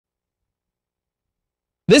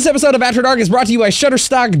This episode of After Dark is brought to you by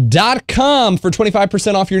Shutterstock.com. For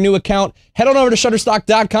 25% off your new account, head on over to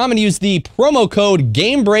Shutterstock.com and use the promo code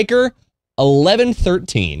Gamebreaker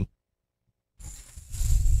 1113.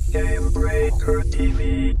 Gamebreaker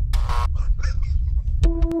TV.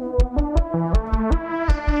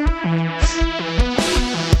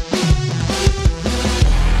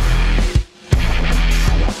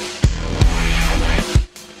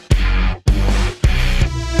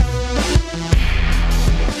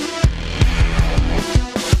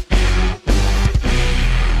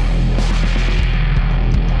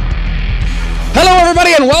 Hello,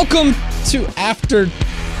 everybody, and welcome to After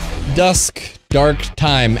Dusk, Dark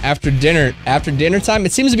Time. After dinner time.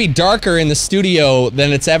 It seems to be darker in the studio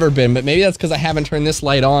than it's ever been, but maybe that's because I haven't turned this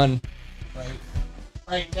light on.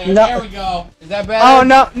 Right there. No. There we go. Is that better? Oh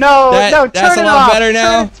no, That's turn a it lot off. better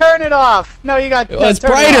now. Turn it off. No, you got. Well, it's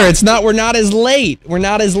brighter. It's not. We're not as late. We're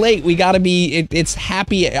not as late. We gotta be. It's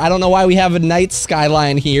happy. I don't know why we have a night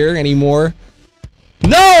skyline here anymore.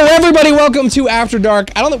 No, everybody, welcome to After Dark.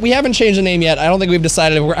 We haven't changed the name yet. I don't think we've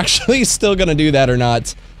decided if we're actually still gonna do that or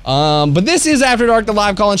not. But this is After Dark, the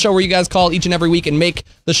live call-in show where you guys call each and every week and make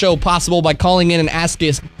the show possible by calling in and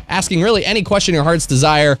asking really any question your heart's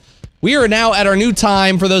desire. We are now at our new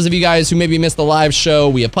time. For those of you guys who maybe missed the live show,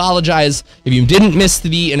 we apologize. If you didn't miss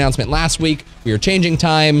the announcement last week, we are changing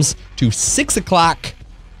times to 6 o'clock.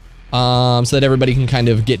 So that everybody can kind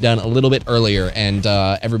of get done a little bit earlier and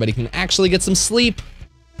everybody can actually get some sleep.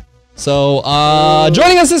 So,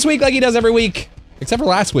 joining us this week like he does every week, except for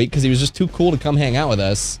last week because he was just too cool to come hang out with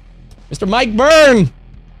us, Mr. Mike Byrne.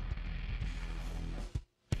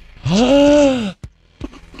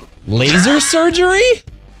 Laser surgery?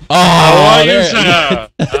 Oh, how are you, sir?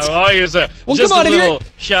 How are you, sir? Well, just come on, a little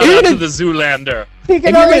shout out to the Zoolander. He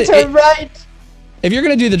can only turn right. If you're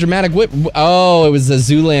gonna do the dramatic whip, oh, it was a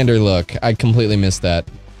Zoolander look. I completely missed that.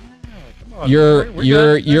 Come on, Your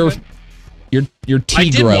I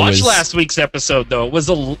Tigro did watch was last week's episode though. It was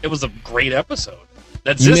a great episode.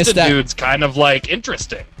 That Zista dude's kind of like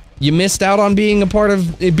interesting. You missed out on being a part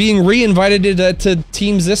of it, being re-invited to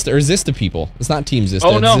Team Zista or Zista people. It's not Team Zista.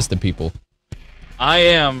 Oh, no. It's Zista people. I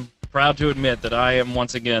am proud to admit that I am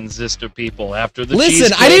once again Zista people after the Listen,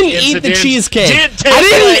 cheesecake I didn't eat incident the cheesecake. I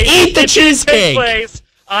didn't eat the cheesecake.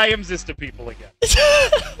 I am Zista people again.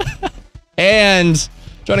 And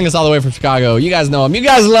joining us all the way from Chicago, you guys know him. You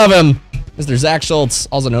guys love him. Mr. Zach Schultz,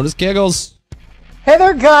 also known as Kiggles. Hey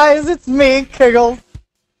there, guys. It's me, Kiggles.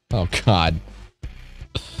 Oh God.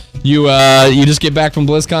 You just get back from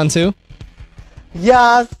BlizzCon too?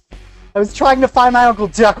 Yes. I was trying to find my Uncle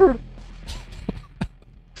Deckard.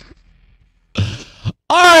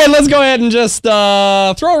 Alright, let's go ahead and just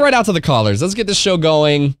throw it right out to the callers. Let's get this show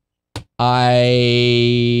going. I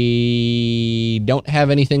don't have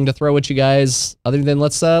anything to throw at you guys other than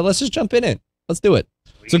let's just jump in it. Let's do it.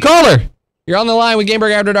 So caller, you're on the line with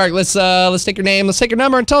Gamebreaker After Dark. Let's take your name, let's take your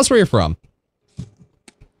number, and tell us where you're from.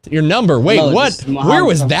 Your number? Wait, hello, what? Where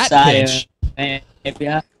was that pitch?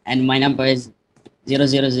 And my number is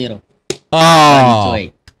 000.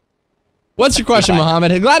 Oh. What's your question,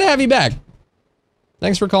 Mohammed? Glad to have you back.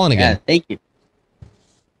 Thanks for calling again. Yeah, thank you.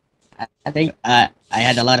 I think I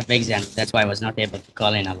had a lot of exams. That's why I was not able to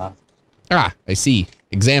call in a lot. Ah, I see.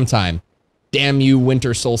 Exam time. Damn you,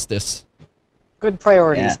 winter solstice. Good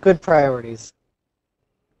priorities. Yeah. Good priorities.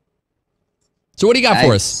 So what do you got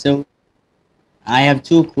for us? So I have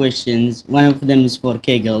two questions. One of them is for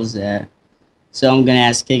Kiggles. So I'm gonna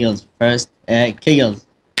ask Kiggles first. Kiggles,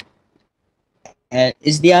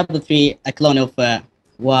 is Diablo 3 a clone of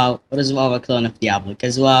WoW, or is WoW a clone of Diablo?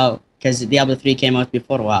 Because Diablo 3 came out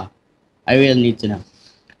before WoW. I really need to know.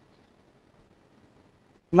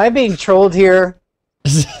 Am I being trolled here?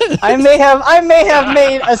 I may have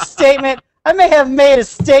made a statement. I may have made a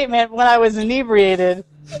statement when I was inebriated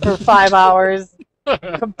for 5 hours,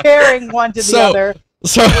 comparing one to the other.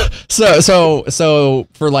 So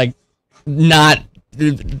for like not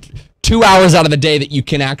 2 hours out of the day that you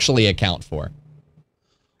can actually account for.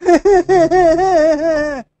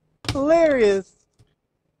 Hilarious.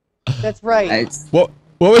 That's right. What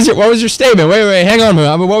was your statement? Wait, hang on.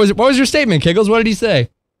 What was your statement, Kiggles? What did he say?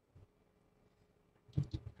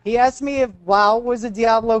 He asked me if WoW was a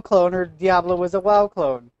Diablo clone or Diablo was a WoW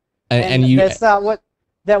clone. And you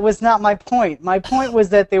that was not my point. My point was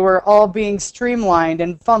that they were all being streamlined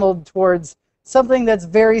and funneled towards something that's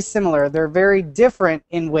very similar. They're very different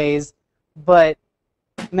in ways, but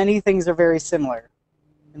many things are very similar.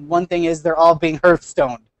 And one thing is they're all being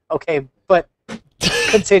hearthstoned. Okay, but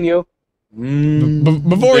continue.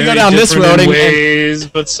 Before we go down this road, in ways,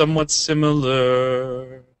 but somewhat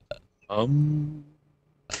similar.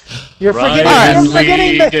 You're Riot forgetting. is You're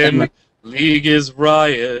forgetting League the, and League is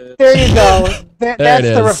Riot. there you go. That's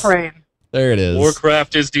it the is. refrain. There it is.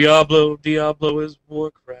 Warcraft is Diablo. Diablo is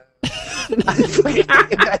Warcraft.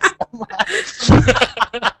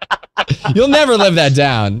 You'll never live that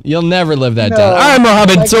down. You'll never live that No. down. All right,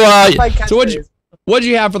 Mohammed. Like- So, like so what'd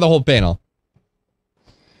you have for the whole panel?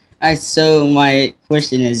 Alright, so my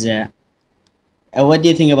question is, what do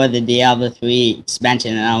you think about the Diablo 3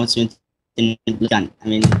 expansion announcement in BlizzCon? I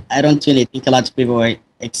mean, I don't really think a lot of people were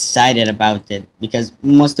excited about it because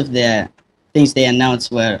most of the things they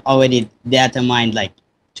announced were already data mined like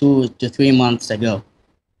 2 to 3 months ago.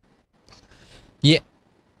 Yeah,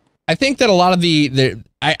 I think that a lot of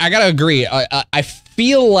I gotta agree. I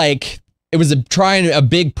feel like it was a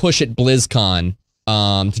big push at BlizzCon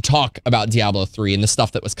to talk about Diablo 3 and the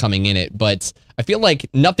stuff that was coming in it, but I feel like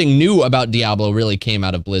nothing new about Diablo really came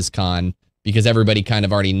out of BlizzCon because everybody kind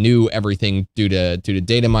of already knew everything due to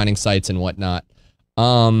data mining sites and whatnot.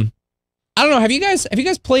 I don't know. Have you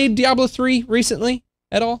guys played Diablo 3 recently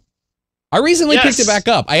at all? I recently picked it back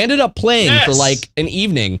up. I ended up playing for like an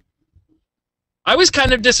evening. I was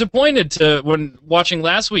kind of disappointed when watching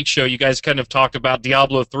last week's show. You guys kind of talked about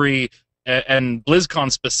Diablo 3 and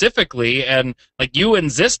BlizzCon specifically, and like you and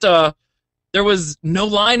Zista, there was no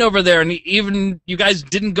line over there, and even you guys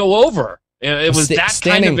didn't go over. It was that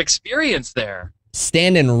kind of experience there.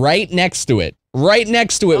 Standing right next to it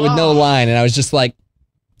with no line, and I was just like,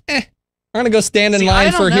 I'm gonna go stand in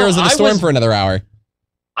line for Heroes of the Storm for another hour.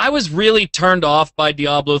 I was really turned off by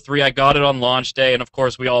Diablo 3. I got it on launch day, and of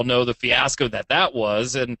course we all know the fiasco that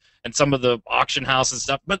was, and some of the auction house and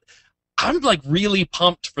stuff, but I'm like really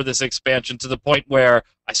pumped for this expansion to the point where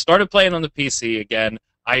I started playing on the PC again.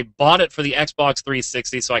 I bought it for the Xbox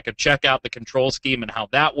 360 so I could check out the control scheme and how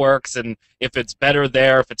that works, and if it's better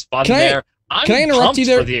there, if it's fun there. Can I interrupt you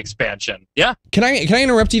there? For the expansion. Yeah. Can I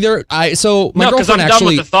interrupt you there? So my girlfriend I'm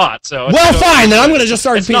actually. done with the thought. So well, fine. Then I'm gonna just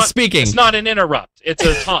start speaking. It's not an interrupt. It's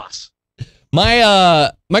a toss.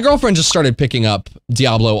 My girlfriend just started picking up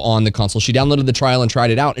Diablo on the console. She downloaded the trial and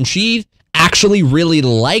tried it out, and she actually really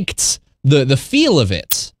liked the feel of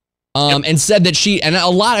it. And said that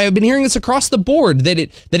I've been hearing this across the board that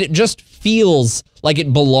it just feels like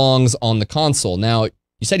it belongs on the console. Now,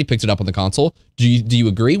 you said you picked it up on the console. Do you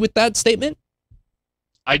agree with that statement?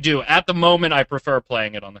 I do. At the moment, I prefer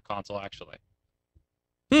playing it on the console, actually.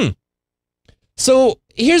 So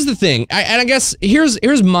here's the thing, I guess here's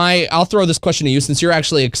I'll throw this question to you since you're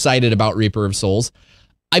actually excited about Reaper of Souls.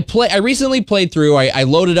 I recently played through. I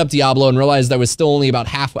loaded up Diablo and realized I was still only about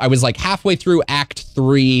I was like halfway through Act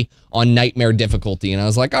 3 on Nightmare difficulty, and I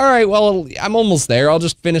was like, all right, well, I'm almost there. I'll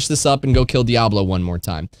just finish this up and go kill Diablo one more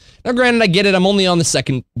time. Now, granted, I get it. I'm only on the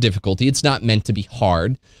second difficulty. It's not meant to be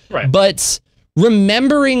hard. Right. But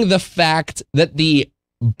remembering the fact that the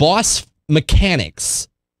boss mechanics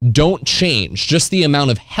don't change, just the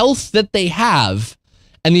amount of health that they have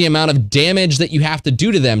and the amount of damage that you have to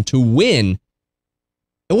do to them to win,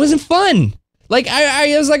 it wasn't fun. Like,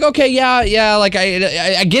 I was like, okay, yeah, like,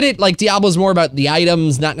 I get it, like, Diablo's more about the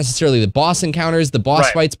items, not necessarily the boss encounters, the boss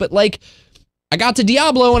fights, but, like, I got to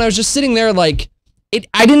Diablo and I was just sitting there, like,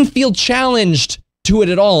 I didn't feel challenged to it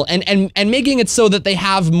at all, and making it so that they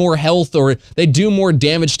have more health or they do more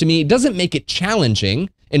damage to me doesn't make it challenging,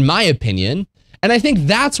 in my opinion, and I think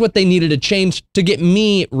that's what they needed to change to get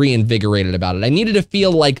me reinvigorated about it. I needed to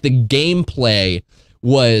feel like the gameplay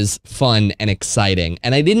was fun and exciting,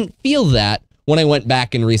 and I didn't feel that when I went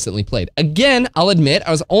back and recently played. Again, I'll admit,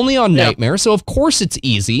 I was only on Nightmare, so of course it's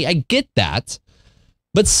easy, I get that,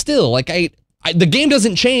 but still, like, the game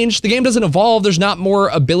doesn't change, the game doesn't evolve, there's not more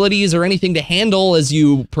abilities or anything to handle as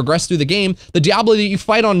you progress through the game. The Diablo that you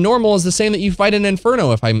fight on normal is the same that you fight in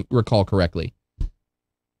Inferno, if I recall correctly.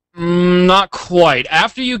 Not quite.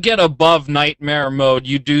 After you get above Nightmare mode,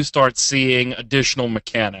 you do start seeing additional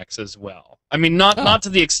mechanics as well. I mean, not to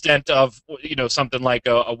the extent of, you know, something like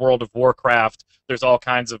a World of Warcraft. There's all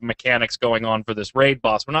kinds of mechanics going on for this raid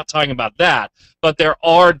boss. We're not talking about that, but there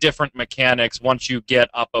are different mechanics once you get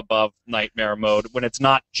up above Nightmare mode, when it's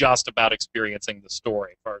not just about experiencing the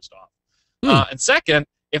story, first off. And second,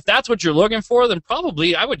 if that's what you're looking for, then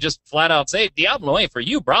probably I would just flat out say, Diablo ain't for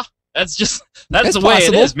you, brah. That's the way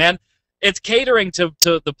it is, man. It's catering to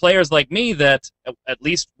the players like me that, at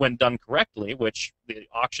least when done correctly, which the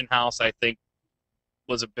auction house, I think,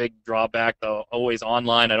 was a big drawback, though always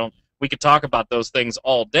online. We could talk about those things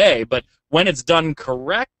all day, but when it's done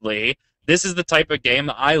correctly, this is the type of game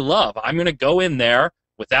that I love. I'm going to go in there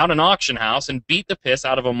without an auction house and beat the piss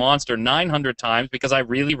out of a monster 900 times because I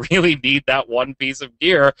really, really need that one piece of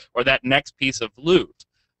gear or that next piece of loot.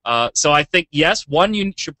 So I think, yes,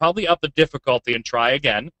 you should probably up the difficulty and try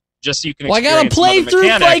again. just so you can Well, I gotta experience some play other through,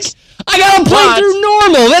 like, mechanics. I gotta play through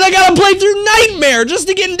normal, then I gotta play through Nightmare just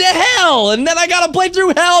to get into Hell, and then I gotta play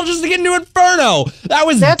through Hell just to get into Inferno. That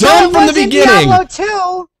was dumb from the beginning. Diablo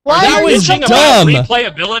 2. Why That are was you dumb. About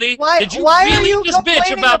replayability? Why- Did you why are really you just bitch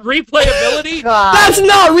complaining about replayability? God. That's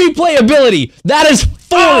not replayability. That is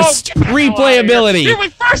forced replayability. You're my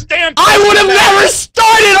first damn. I would have never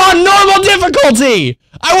started on normal difficulty.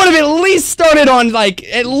 I would have at least started on, like,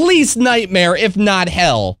 at least Nightmare, if not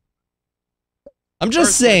Hell. I'm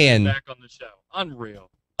just saying. Back on the show. Unreal.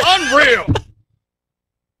 Unreal.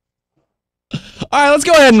 All right, let's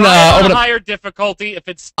go ahead and Try open on up. higher difficulty. If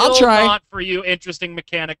it's I'll still try. not for you, interesting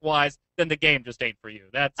mechanic-wise, then the game just ain't for you.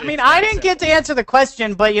 I mean, I didn't get to answer the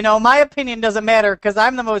question, but you know, my opinion doesn't matter because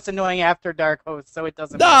I'm the most annoying After Dark host, so it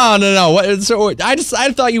doesn't matter. No. What, so I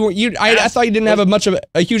thought you were I thought you didn't have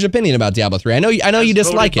a huge opinion about Diablo 3. I know you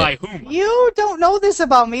dislike it. You don't know this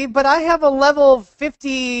about me, but I have a level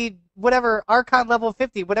 50, whatever, Archon level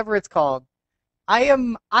 50, whatever it's called. I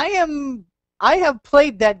have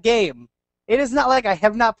played that game. It is not like I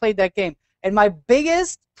have not played that game. And my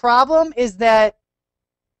biggest problem is that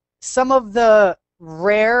some of the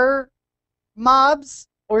rare mobs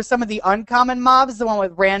or some of the uncommon mobs, the one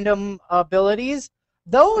with random abilities,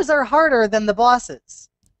 those are harder than the bosses.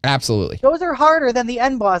 Absolutely. Those are harder than the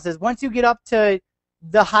end bosses. Once you get up to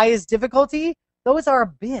the highest difficulty, those are a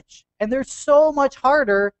bitch. And they're so much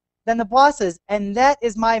harder than the bosses. And that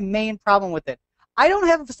is my main problem with it. I don't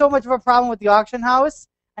have so much of a problem with the auction house.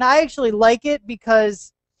 And I actually like it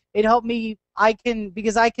because it helped me. I can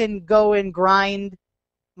go and grind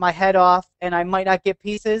my head off, and I might not get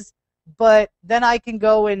pieces, but then I can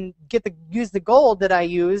go and use the gold that I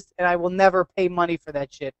used, and I will never pay money for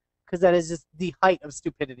that shit because that is just the height of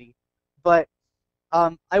stupidity. But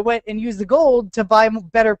I went and used the gold to buy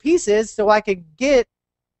better pieces so I could get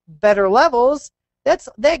better levels. That's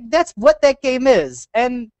what that game is,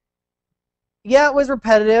 and yeah, it was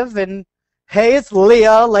repetitive and. Hey, it's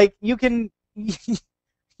Leah. Like you can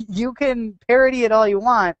parody it all you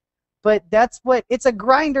want, but it's a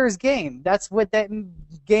grinder's game. That's what that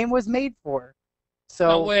game was made for. So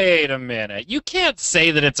now, wait a minute. You can't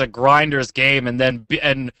say that it's a grinder's game and then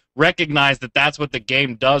recognize that that's what the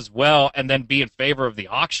game does well and then be in favor of the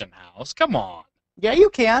auction house. Come on. Yeah, you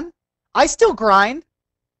can. I still grind.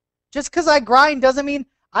 Just because I grind doesn't mean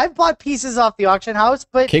I've bought pieces off the auction house,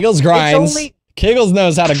 but Kiggles grinds. Kiggles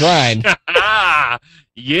knows how to grind.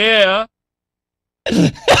 Yeah.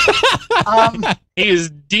 He is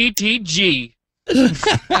DTG.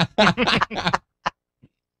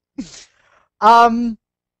 Oh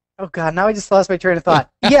god, now I just lost my train of thought.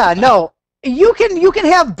 Yeah, no. You can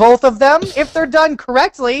have both of them if they're done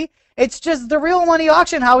correctly. It's just the real money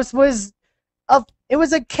auction house was a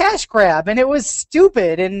cash grab and it was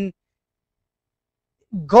stupid and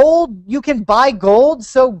gold, you can buy gold,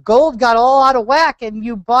 so gold got all out of whack and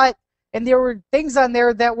there were things on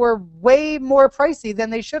there that were way more pricey than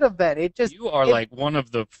they should have been. You are like one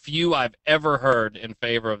of the few I've ever heard in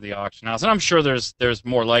favor of the auction house, and I'm sure there's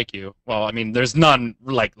more like you. Well, I mean, there's none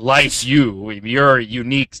like you. I mean, you're a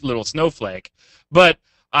unique little snowflake, but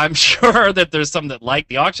I'm sure that there's some that like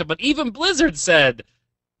the auction. But even Blizzard said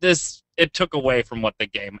it took away from what the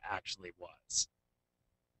game actually was.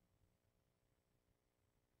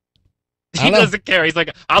 He doesn't care. He's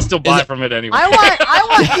like, I'll still buy from it anyway. I want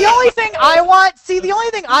the only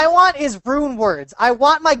thing I want is rune words. I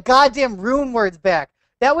want my goddamn rune words back.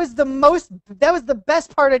 That was the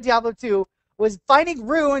best part of Diablo 2 was finding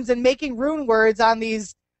runes and making rune words on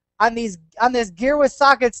this gear with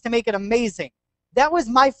sockets to make it amazing. That was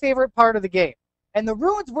my favorite part of the game. And the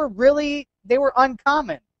runes were they were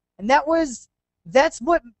uncommon. And that's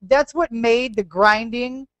what made the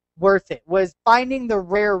grinding worth it, was finding the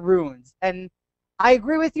rare runes. And I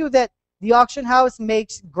agree with you that the auction house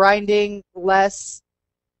makes grinding less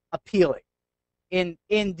appealing in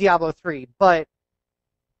Diablo 3, but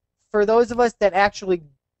for those of us that actually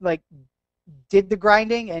like did the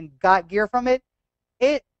grinding and got gear from it,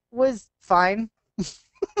 it was fine.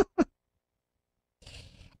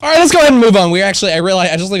 All right, let's go ahead and move on. I just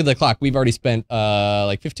looked at the clock. We've already spent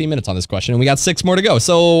like 15 minutes on this question, and we got 6 more to go.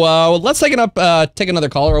 So let's take another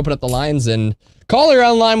caller, open up the lines, and caller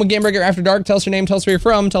online with Gamebreaker After Dark. Tell us your name, tell us where you're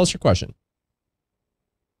from, tell us your question.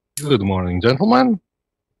 Good morning, gentlemen.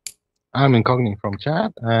 I'm incognito from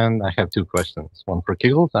chat, and I have 2 questions. One for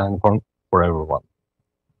Kiggles and one for everyone.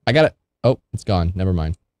 I got it. Oh, it's gone. Never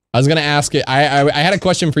mind. I was gonna ask it. I had a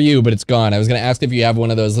question for you, but it's gone. I was gonna ask if you have one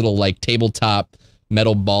of those little like tabletop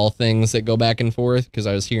metal ball things that go back and forth, because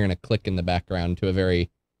I was hearing a click in the background to a very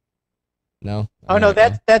No. Oh no,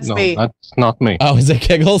 that's No, me. that's not me. Oh, is it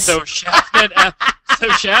Kiggles? So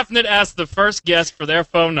Schaffnit asked the first guest for their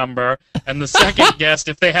phone number, and the second guest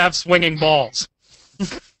if they have swinging balls.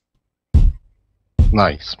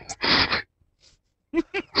 Nice.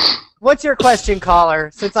 What's your question, caller?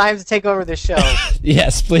 Since I have to take over the show.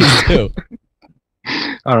 Yes, please do.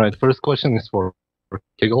 All right, first question is for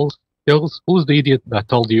Kiggles. Kiggles, who's the idiot that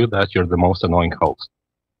told you that you're the most annoying host?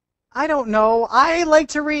 I don't know. I like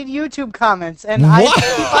to read YouTube comments, and Why?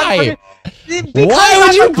 Why Why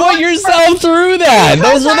would you put yourself through that?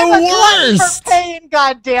 Those are the worst. For pain,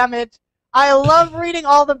 God damn it! I love reading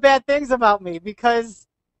all the bad things about me because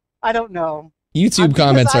I don't know. YouTube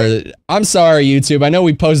comments are. I'm sorry, YouTube. I know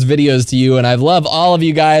we post videos to you, and I love all of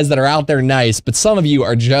you guys that are out there nice, but some of you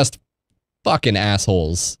are just fucking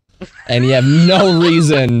assholes, and you have no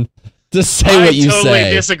reason to say what you say. I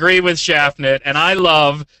totally disagree with Schaffnit, and I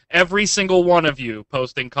love every single one of you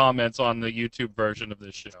posting comments on the YouTube version of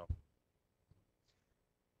this show.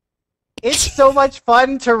 It's so much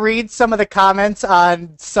fun to read some of the comments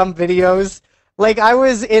on some videos. Like, I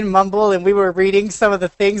was in Mumble, and we were reading some of the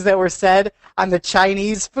things that were said on the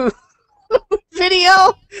Chinese food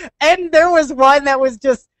video, and there was one that was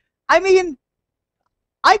just, I mean,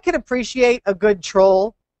 I can appreciate a good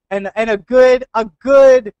troll and a good,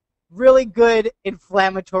 really good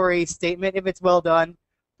inflammatory statement if it's well done.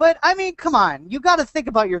 But, I mean, come on. You got to think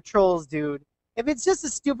about your trolls, dude. If it's just a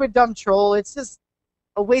stupid, dumb troll, it's just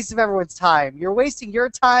a waste of everyone's time. You're wasting your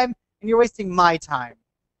time, and you're wasting my time.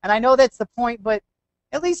 And I know that's the point, but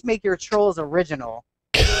at least make your trolls original.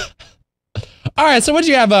 All right, so what do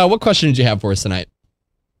you have? What question did you have for us tonight?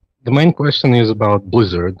 The main question is about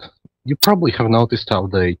Blizzard. You probably have noticed how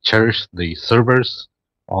they cherish the servers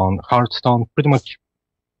on Hearthstone. Pretty much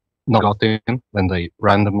not got in when they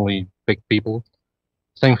randomly pick people.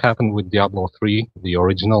 Same happened with Diablo 3, the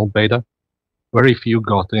original beta. Very few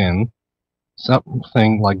got in.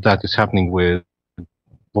 Something like that is happening with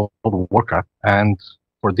World of Warcraft, and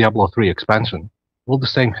for Diablo 3 expansion, will the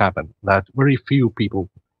same happen? That very few people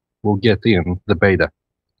will get in the beta.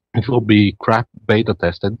 It will be crap beta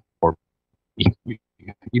tested, or even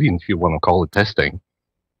if you want to call it testing,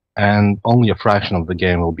 and only a fraction of the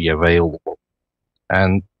game will be available.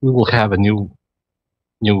 And we will have a new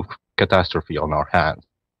catastrophe on our hands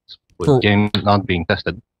with the game not being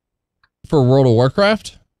tested. For World of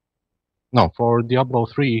Warcraft? No, for Diablo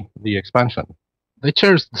 3, the expansion. They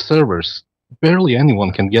cherish the servers. Barely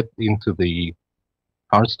anyone can get into the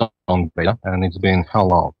Hearthstone beta, and it's been how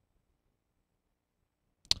long?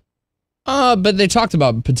 But they talked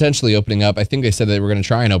about potentially opening up. I think they said they were going to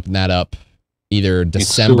try and open that up either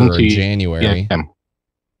December or January. Yeah.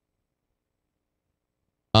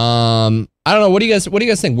 I don't know. What do you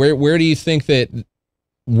guys think? Where do you think that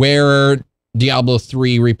where Diablo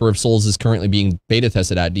 3 Reaper of Souls is currently being beta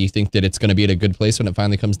tested at? Do you think that it's going to be at a good place when it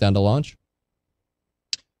finally comes down to launch?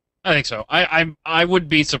 I think so. I would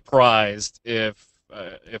be surprised if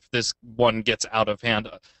this one gets out of hand.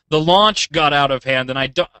 The launch got out of hand, and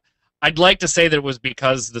I'd like to say that it was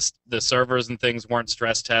because the servers and things weren't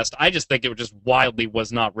stress test. I just think it just wildly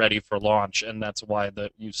was not ready for launch, and that's why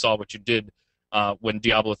you saw what you did when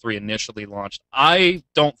Diablo 3 initially launched. I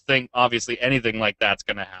don't think, obviously, anything like that's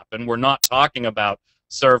going to happen. We're not talking about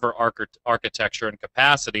server architecture and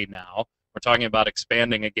capacity now. We're talking about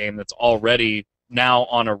expanding a game that's already now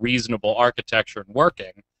on a reasonable architecture and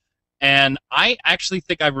working. And I actually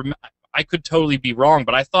think I could totally be wrong,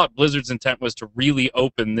 but I thought Blizzard's intent was to really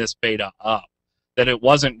open this beta up, that it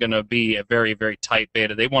wasn't going to be a very, very tight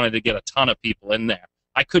beta. They wanted to get a ton of people in there.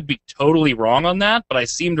 I could be totally wrong on that, but I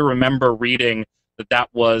seem to remember reading that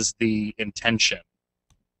was the intention.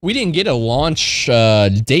 We didn't get a launch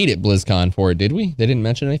date at BlizzCon for it, did we? They didn't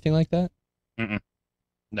mention anything like that?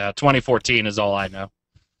 No, 2014 is all I know.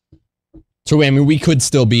 So, I mean, we could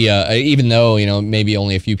still be, even though, you know, maybe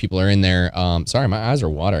only a few people are in there. Sorry, my eyes are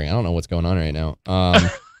watering. I don't know what's going on right now.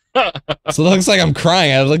 So it looks like I'm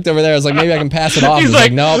crying. I looked over there. I was like, maybe I can pass it off. He's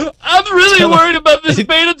like, no. I'm really worried about this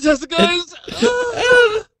beta test, guys.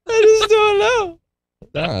 I just don't know.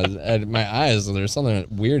 No, my eyes, there's something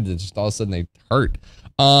weird that just all of a sudden they hurt.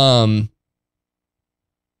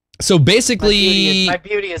 So basically... My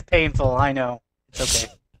beauty is painful, I know. It's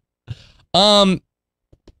okay.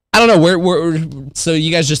 I don't know, so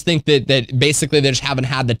you guys just think that basically they just haven't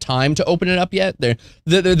had the time to open it up yet?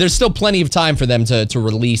 There's still plenty of time for them to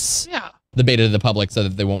release the beta to the public so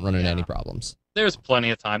that they won't run into any problems. There's plenty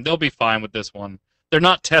of time. They'll be fine with this one. They're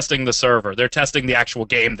not testing the server. They're testing the actual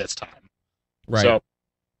game this time. Right. So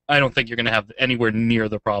I don't think you're going to have anywhere near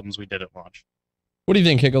the problems we did at launch. What do you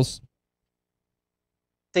think, Kiggles?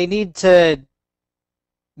 They need to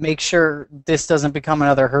make sure this doesn't become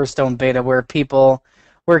another Hearthstone beta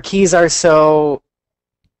where keys are so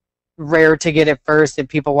rare to get at first and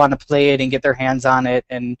people want to play it and get their hands on it.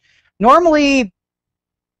 And normally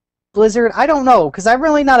Blizzard, I don't know, because I'm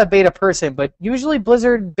really not a beta person, but usually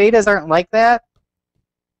Blizzard betas aren't like that.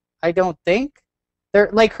 I don't think. They're,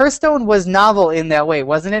 like, Hearthstone was novel in that way,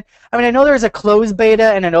 wasn't it? I mean, I know there's a closed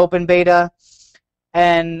beta and an open beta,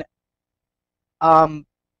 and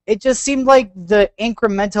it just seemed like the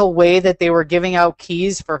incremental way that they were giving out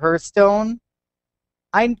keys for Hearthstone.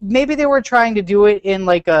 Maybe they were trying to do it in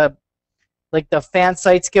like the fan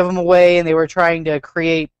sites give them away, and they were trying to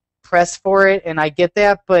create press for it, and I get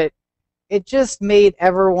that, but it just made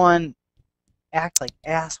everyone act like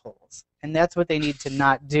assholes, and that's what they need to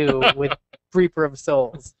not do with Reaper of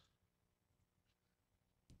Souls.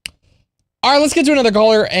 All right, let's get to another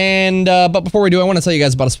caller, and but before we do, I want to tell you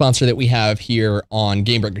guys about a sponsor that we have here on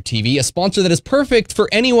Gamebreaker TV, a sponsor that is perfect for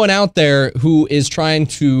anyone out there who is trying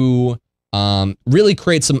to really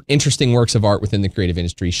create some interesting works of art within the creative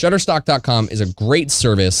industry. Shutterstock.com is a great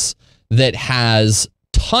service that has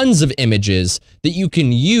tons of images that you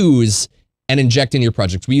can use and inject in your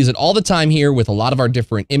projects. We use it all the time here with a lot of our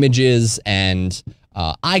different images and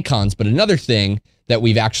icons, but another thing that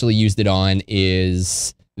we've actually used it on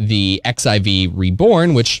is the XIV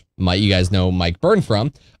Reborn, which you guys know Mike Byrne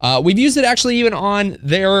from. We've used it actually even on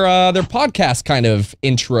their podcast kind of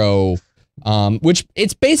intro, which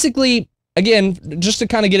it's basically, again, just to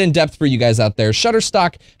kind of get in depth for you guys out there,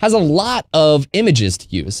 Shutterstock has a lot of images to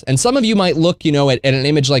use. And some of you might look, you know, at an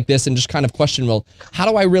image like this and just kind of question, well, how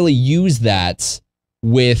do I really use that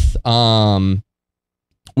with what,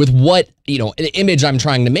 you know, an image I'm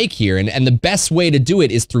trying to make here? And the best way to do it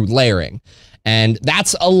is through layering. And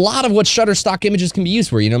that's a lot of what Shutterstock images can be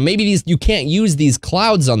used for. You know, maybe you can't use these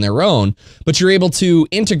clouds on their own, but you're able to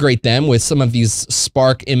integrate them with some of these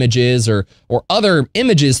Spark images or other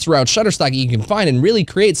images throughout Shutterstock you can find and really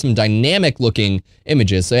create some dynamic looking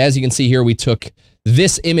images. So as you can see here, we took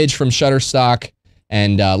this image from Shutterstock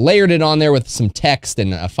and layered it on there with some text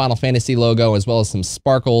and a Final Fantasy logo, as well as some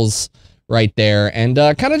sparkles right there, and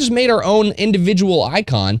kind of just made our own individual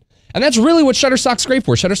icon. And that's really what Shutterstock's great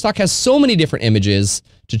for. Shutterstock has so many different images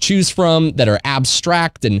to choose from that are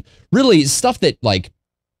abstract and really stuff that, like,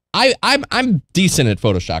 I'm decent at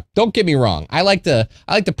Photoshop. Don't get me wrong. I like to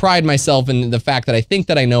pride myself in the fact that I think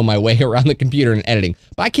that I know my way around the computer and editing.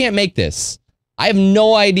 But I can't make this. I have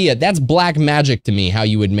no idea. That's black magic to me, how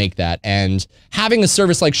you would make that. And having a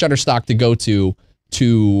service like Shutterstock to go to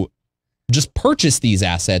just purchase these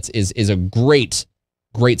assets is a great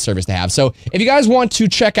service to have. So if you guys want to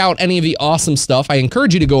check out any of the awesome stuff, I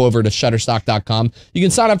encourage you to go over to Shutterstock.com. You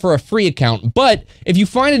can sign up for a free account, but if you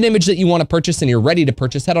find an image that you want to purchase and you're ready to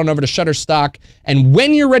purchase, head on over to Shutterstock, and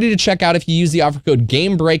when you're ready to check out, if you use the offer code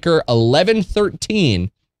Gamebreaker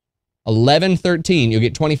 1113, you'll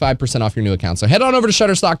get 25% off your new account. So head on over to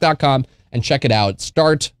Shutterstock.com and check it out.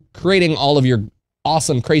 Start creating all of your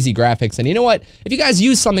awesome, crazy graphics. And you know what? If you guys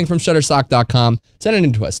use something from Shutterstock.com, send it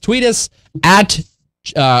in to us. Tweet us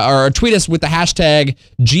or tweet us with the hashtag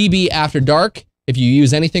GBAfterDark. If you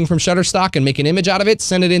use anything from Shutterstock and make an image out of it,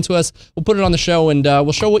 send it in to us. We'll put it on the show, and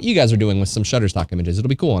we'll show what you guys are doing with some Shutterstock images. It'll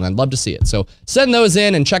be cool, and I'd love to see it. So send those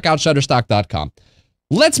in and check out Shutterstock.com.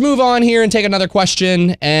 Let's move on here and take another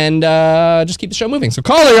question and just keep the show moving. So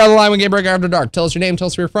caller, you're on the line with Gamebreaker After Dark. Tell us your name, tell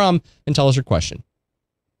us where you're from, and tell us your question.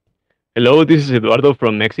 Hello, this is Eduardo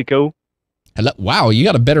from Mexico. Hello. Wow, you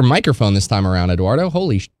got a better microphone this time around, Eduardo.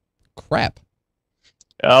 Holy crap.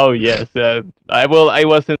 Oh yes, I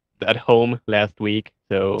wasn't at home last week,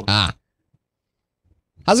 so.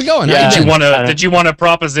 How's it going? Yeah. Did you want to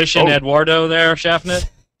proposition Eduardo there, Schaffnit?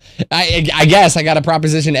 I guess I got to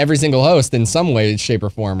proposition every single host in some way, shape, or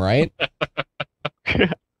form, right?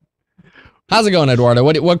 How's it going, Eduardo?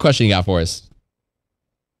 What question you got for us?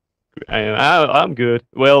 I'm good.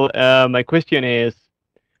 Well, my question is,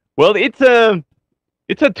 well, it's a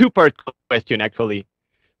two-part question actually.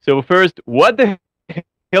 So first, what the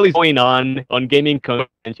hell is going on gaming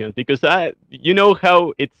conventions? Because you know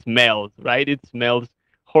how it smells, right? It smells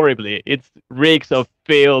horribly. It reeks of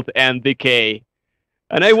filth and decay.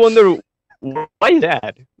 And I wonder, why is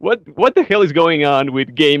that? What the hell is going on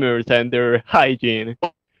with gamers and their hygiene?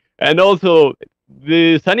 And also,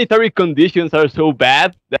 the sanitary conditions are so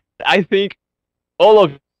bad that I think all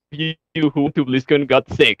of you who went to BlizzCon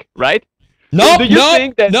got sick, right? Nope,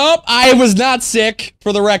 nope, I was not sick,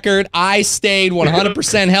 for the record. I stayed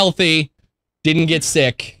 100% healthy, didn't get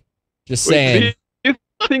sick. Just saying.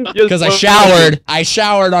 Because I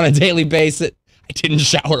showered on a daily basis. I didn't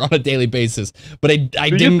shower on a daily basis, but I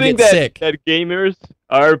didn't get sick. That gamers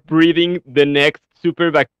are breathing the next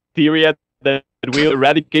super bacteria that will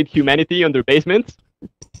eradicate humanity on their basements.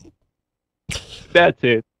 That's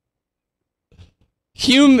it.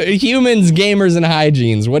 Humans, gamers, and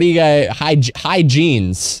hygienes. What do you guys?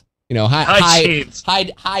 Hygienes. You know, hygienes.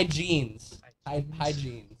 Hygienes.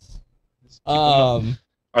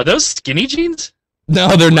 Are those skinny jeans?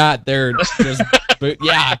 No, they're not. They're just,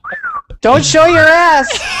 yeah. Don't show your ass.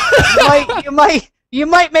 You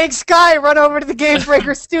might make Sky run over to the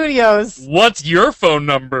Gamebreaker studios. What's your phone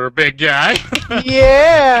number, big guy?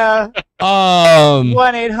 Yeah.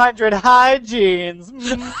 1-800-HYGENES.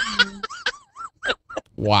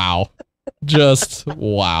 Wow. Just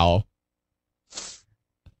wow.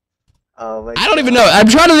 Oh my I don't even know. I'm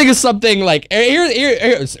trying to think of something like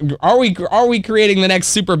here are we creating the next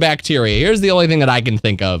super bacteria? Here's the only thing that I can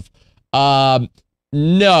think of. No.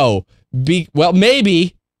 Well,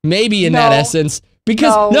 maybe in that essence.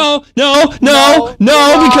 Because no,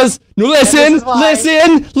 because listen,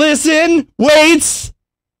 wait.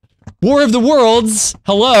 War of the Worlds.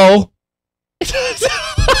 Hello.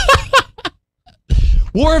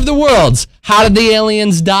 War of the Worlds. How did the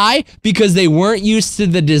aliens die? Because they weren't used to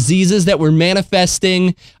the diseases that were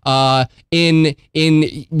manifesting within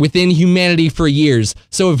humanity for years.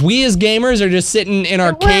 So if we as gamers are just sitting in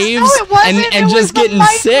our caves and just getting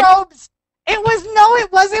sick. It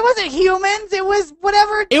wasn't humans. It was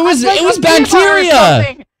whatever. It was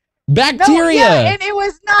bacteria. Bacteria. No, yeah, and it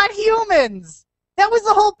was not humans. That was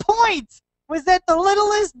the whole point. Was that the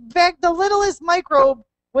littlest microbe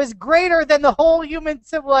was greater than the whole human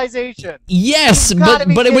civilization. Yes,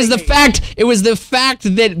 but it was the fact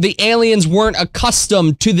that the aliens weren't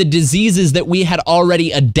accustomed to the diseases that we had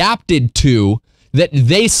already adapted to, that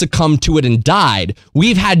they succumbed to it and died.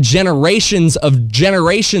 We've had generations of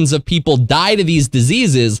people die to these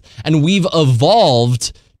diseases, and we've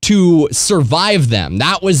evolved to survive them.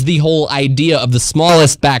 That was the whole idea of the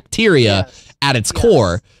smallest bacteria at its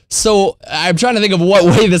core. So I'm trying to think of what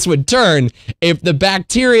way this would turn if the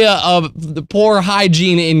bacteria of the poor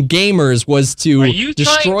hygiene in gamers was to destroy the world. Are you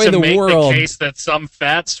trying to make the case that some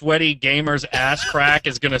fat, sweaty gamer's ass crack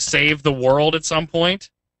is going to save the world at some point?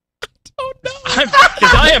 Oh no!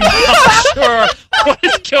 Because I am not sure what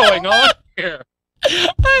is going on here.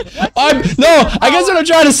 I guess what I'm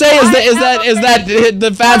trying to say is that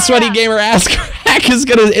the fat, sweaty gamer ass crack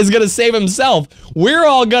is gonna save himself. We're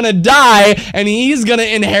all gonna die, and he's gonna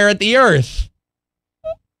inherit the earth.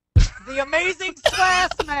 The amazing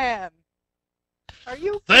Slash Man. Are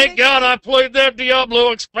you? Thank God I played that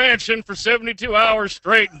Diablo expansion for 72 hours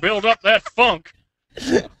straight and built up that funk.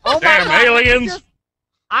 Oh damn my God, aliens!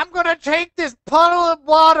 I'm gonna take this puddle of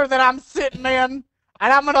water that I'm sitting in, and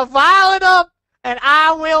I'm gonna vial it up, and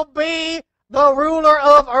I will be the ruler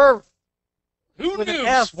of Earth. Who knew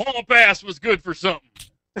swamp ass was good for something?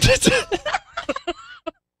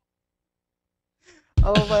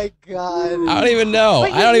 Oh my God! I don't even know.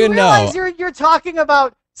 But I don't even know. You're talking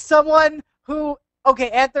about someone who, okay,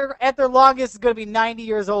 at their longest is gonna be 90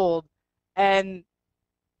 years old, and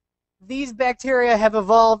these bacteria have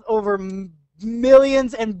evolved over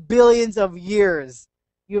millions and billions of years.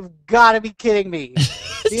 You've got to be kidding me.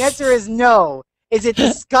 The answer is no. Is it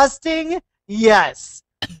disgusting? Yes.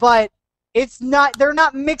 But it's not. They're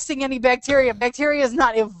not mixing any bacteria. Bacteria is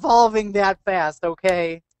not evolving that fast,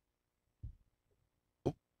 okay?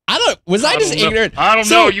 I just ignorant? I don't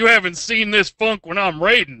know. You haven't seen this funk when I'm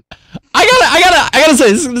raiding. I gotta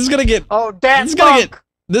say, this is gonna get. Oh, that funk.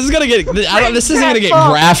 This isn't gonna get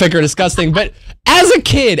graphic or disgusting, but as a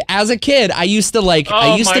kid, I used to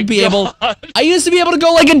be able to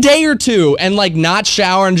go like a day or two and like not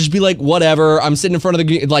shower and just be like, whatever. I'm sitting in front of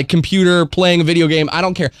the computer playing a video game. I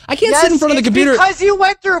don't care. I can't sit in front of the computer because you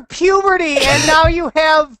went through puberty and now you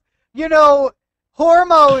have,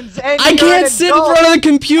 hormones. And I can't sit in front of the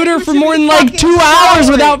computer for more than like 2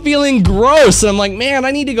 hours without feeling gross. And I'm like, man,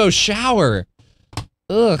 I need to go shower.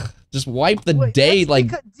 Ugh. Just wipe the day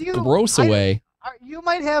gross away. You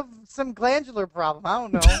might have some glandular problem. I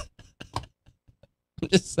don't know. I'm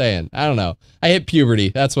just saying. I don't know. I hit puberty.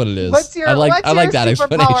 That's what it is. I like that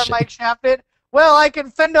explanation. Mike Schaffnit? Well, I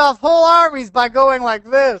can fend off whole armies by going like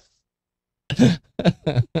this.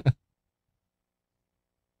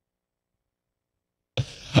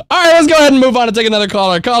 All right, let's go ahead and move on and take another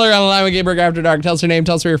caller. Caller on the line with Gamebreaker After Dark. Tell us your name,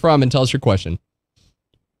 tell us where you're from, and tell us your question.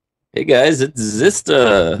 Hey guys, it's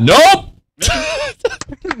Zista. Nope.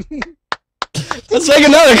 Let's take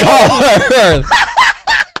another caller.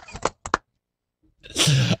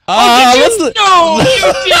 No,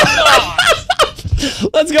 you did not.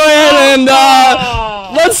 Let's go ahead and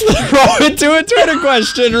let's throw it to a Twitter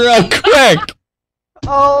question real quick.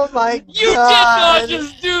 Oh my You god! did not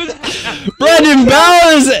just do that. Brendan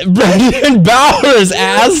Bowers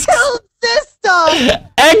asks, Killed Zista!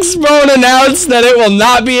 Xbone announced that it will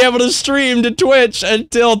not be able to stream to Twitch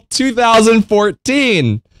until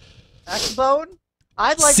 2014. Xbone?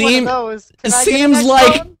 I'd like one of those. Can I seems get an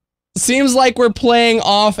like Xbone? seems like we're playing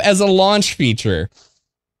off as a launch feature.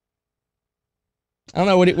 I don't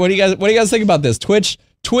know. What do you guys think about this? Twitch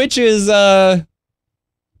is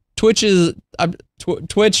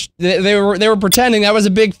Twitch. They were pretending that was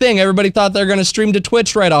a big thing. Everybody thought they were gonna stream to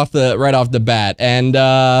Twitch right off the bat, and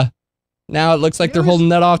now it looks like they're holding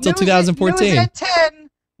that off till 2014. News at 10.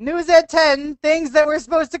 News at 10. Things that were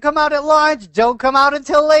supposed to come out at launch don't come out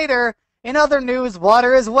until later. In other news,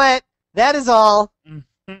 water is wet. That is all.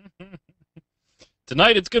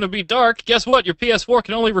 Tonight it's gonna be dark. Guess what? Your PS4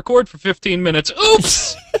 can only record for 15 minutes.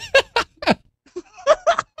 Oops!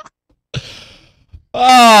 All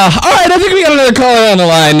right, I think we got another caller on the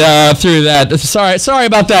line through that. Sorry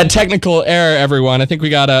about that technical error, everyone. I think we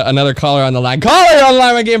got another caller on the line. Caller on the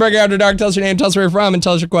line with Gamebreaker After Dark. Tell us your name, tell us where you're from, and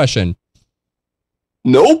tell us your question.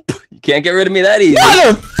 Nope. You can't get rid of me that easy.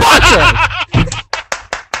 Motherfucker!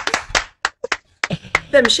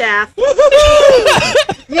 Them shaft.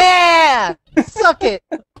 Yeah! Suck it.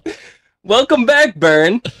 Welcome back,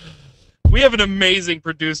 Burn. We have an amazing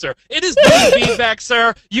producer. It is good to be back,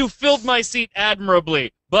 sir. You filled my seat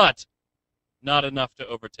admirably, but not enough to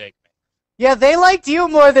overtake me. Yeah, they liked you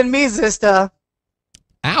more than me, Zista.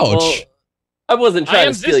 Ouch. Well, I wasn't trying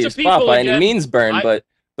to steal your spot by any means, Burn, but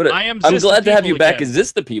I'm glad to have you back as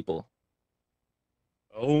Zista people.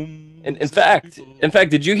 In fact,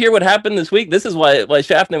 did you hear what happened this week? This is why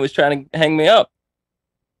Schaffnit was trying to hang me up.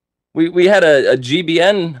 We had a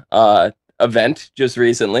GBN event just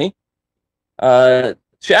recently.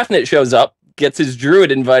 Schaffnit shows up, gets his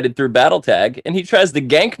druid invited through battle tag, and he tries to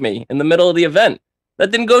gank me in the middle of the event.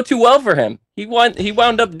 That didn't go too well for him. He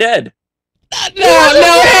wound up dead. No,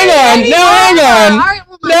 hang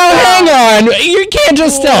on. You can't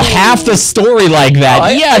just tell half the story like that.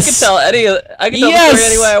 I yes. can tell the story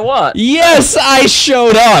any way I want. Yes, I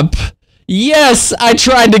showed up. Yes, I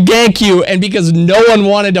tried to gank you, and because no one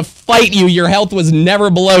wanted to fight you, your health was never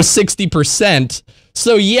below 60%.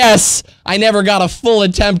 So yes, I never got a full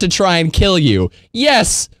attempt to try and kill you.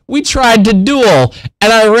 Yes, we tried to duel,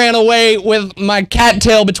 and I ran away with my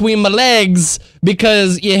cattail between my legs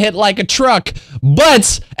because you hit like a truck.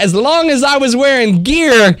 But as long as I was wearing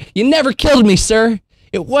gear, you never killed me, sir.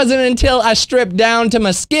 It wasn't until I stripped down to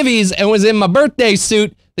my skivvies and was in my birthday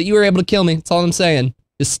suit that you were able to kill me. That's all I'm saying.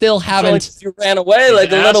 You still haven't. So you ran away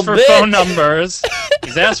like a little bitch. He's asked for phone numbers.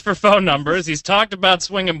 He's asked for phone numbers. He's talked about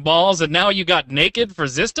swinging balls, and now you got naked for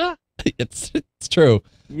Zista? It's true.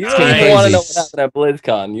 You don't even want to know what happened at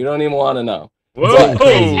BlizzCon. You don't even want to know. Whoa!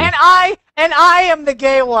 And I am the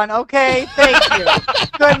gay one. Okay, thank you.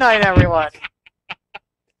 Good night, everyone.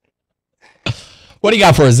 What do you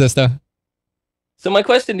got for us, Zista? So my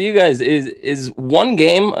question to you guys is one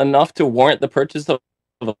game enough to warrant the purchase of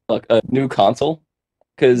a new console?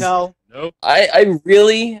 Because no. Nope. I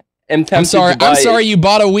really am tempted to buy I'm sorry you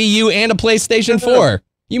bought a Wii U and a PlayStation 4.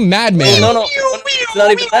 You madman. No, it's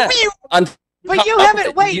not even that. But you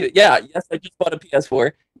haven't, wait. Yes, I just bought a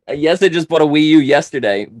PS4. Yes, I just bought a Wii U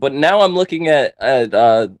yesterday. But now I'm looking at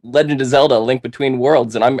Legend of Zelda: Link Between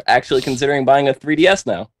Worlds, and I'm actually considering buying a 3DS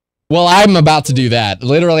now. Well, I'm about to do that.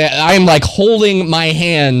 Literally, I am like holding my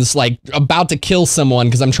hands, like about to kill someone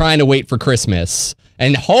because I'm trying to wait for Christmas.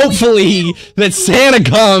 And hopefully that Santa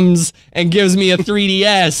comes and gives me a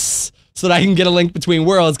 3DS so that I can get a Link Between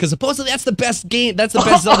Worlds, because supposedly that's the best game. That's the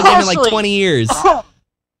best Zelda game in like 20 years. I'm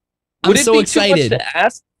so excited. Would it be too much to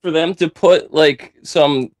ask for them to put like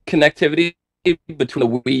some connectivity between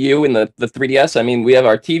the Wii U and the 3DS? I mean, we have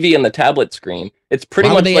our TV and the tablet screen. It's pretty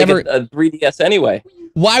much like a 3DS anyway.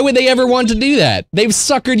 Why would they ever want to do that? They've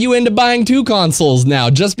suckered you into buying 2 consoles now,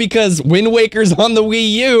 just because Wind Waker's on the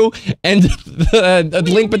Wii U and the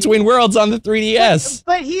Link Between Worlds on the 3DS.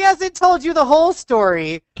 But he hasn't told you the whole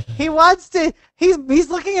story. He wants to. He's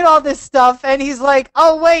looking at all this stuff and he's like,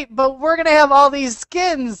 oh wait, but we're gonna have all these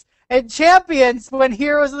skins and champions when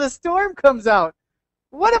Heroes of the Storm comes out.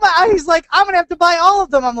 What am I? He's like, I'm gonna have to buy all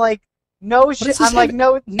of them. I'm like, no shit. I'm like,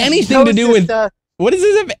 no. Anything to do with? What does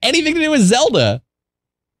this have anything to do with Zelda?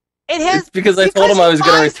 It's because I told him I was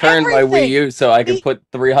going to return my Wii U so I could put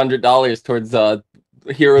 $300 towards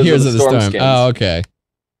Heroes of the Storm skins. Oh, okay.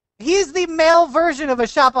 He's the male version of a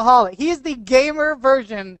shopaholic. He's the gamer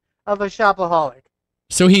version of a shopaholic.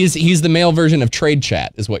 So he's the male version of Trade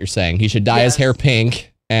Chat, is what you're saying. He should dye his hair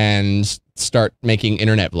pink and start making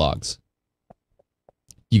internet vlogs.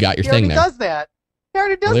 You got your thing there. He already does that. He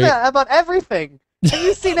already does that about everything. Have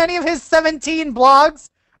you seen any of his 17 blogs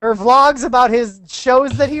or vlogs about his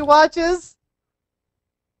shows that he watches?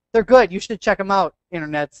 They're good. You should check them out,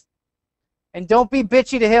 internets. And don't be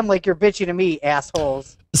bitchy to him like you're bitchy to me,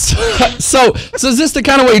 assholes. So is this the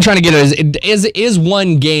kind of way you're trying to get it? Is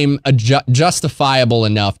one game justifiable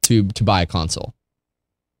enough to buy a console?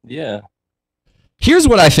 Yeah. Here's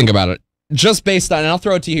what I think about it, just based on, and I'll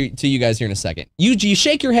throw it to you guys here in a second. You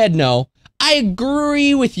shake your head no. I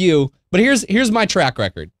agree with you, but here's my track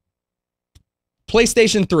record.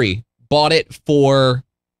 PlayStation 3 bought it for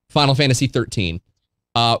Final Fantasy 13.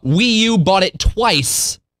 Wii U bought it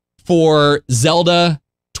twice for Zelda,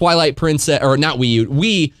 Twilight Princess, or not Wii U.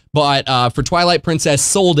 Wii bought for Twilight Princess,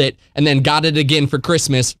 sold it, and then got it again for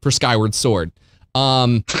Christmas for Skyward Sword.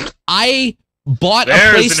 I bought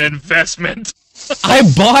There's an investment. I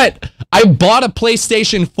bought a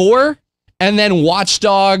PlayStation 4, and then Watch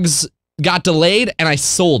Dogs got delayed, and I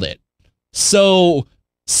sold it. So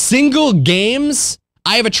single games,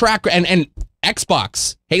 I have a track, and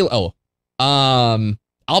Xbox, Halo.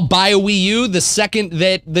 I'll buy a Wii U the second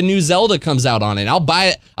that the new Zelda comes out on it. I'll buy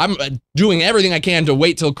it. I'm doing everything I can to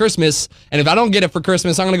wait till Christmas, and if I don't get it for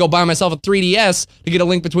Christmas, I'm gonna go buy myself a 3DS to get a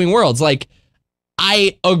Link Between Worlds. Like,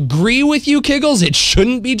 I agree with you, Kiggles. It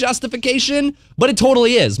shouldn't be justification, but it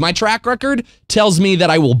totally is. My track record tells me that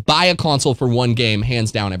I will buy a console for one game,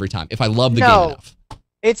 hands down, every time, if I love the game enough.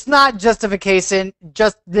 It's not justification,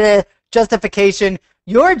 just the justification.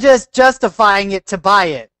 You're just justifying it to buy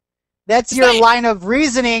it. That's your line of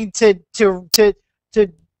reasoning to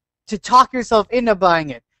talk yourself into buying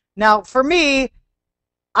it. Now, for me,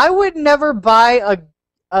 I would never buy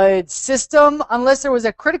a system unless there was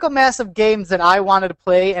a critical mass of games that I wanted to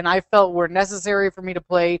play and I felt were necessary for me to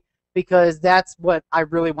play because that's what I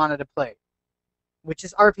really wanted to play, which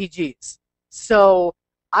is RPGs. So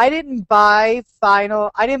I didn't buy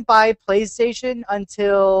PlayStation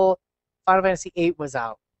until Final Fantasy VIII was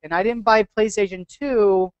out, and I didn't buy PlayStation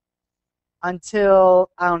 2 until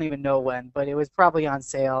I don't even know when, but it was probably on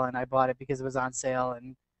sale, and I bought it because it was on sale,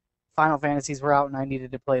 and Final Fantasies were out, and I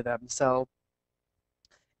needed to play them. So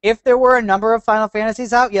if there were a number of Final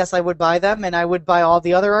Fantasies out, yes, I would buy them, and I would buy all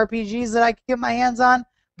the other RPGs that I could get my hands on,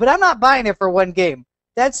 but I'm not buying it for one game.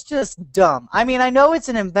 That's just dumb. I mean, I know it's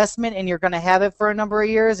an investment, and you're going to have it for a number of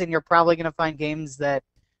years, and you're probably going to find games that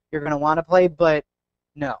you're going to want to play, but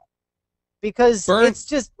no. Because it's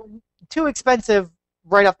just too expensive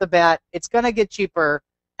right off the bat. It's going to get cheaper,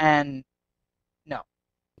 and no.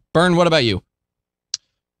 Burn, what about you?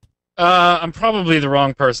 I'm probably the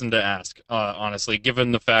wrong person to ask, honestly,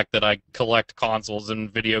 given the fact that I collect consoles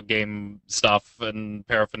and video game stuff and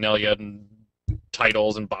paraphernalia and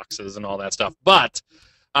titles and boxes and all that stuff. But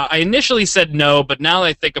I initially said no, but now that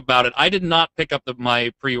I think about it, I did not pick up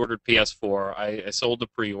my pre-ordered PS4. I sold the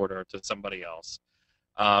pre-order to somebody else.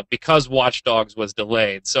 Because Watch Dogs was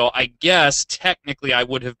delayed. So I guess, technically, I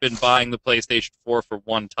would have been buying the PlayStation 4 for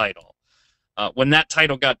one title. When that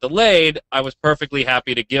title got delayed, I was perfectly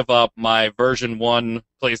happy to give up my version 1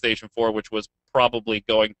 PlayStation 4, which was probably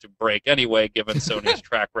going to break anyway, given Sony's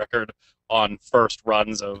track record on first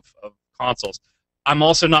runs of consoles. I'm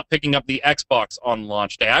also not picking up the Xbox on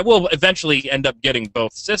launch day. I will eventually end up getting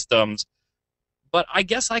both systems, but I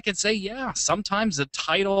guess I could say, yeah, sometimes the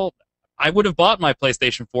title... I would have bought my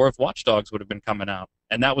PlayStation 4 if Watch Dogs would have been coming out,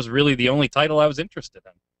 and that was really the only title I was interested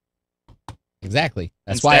in. Exactly.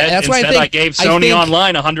 Instead, I gave Sony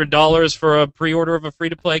Online $100 for a pre-order of a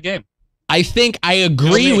free-to-play game. I think I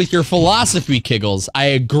agree with your philosophy, Kiggles. I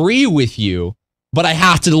agree with you, but I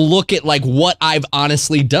have to look at like what I've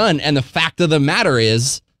honestly done, and the fact of the matter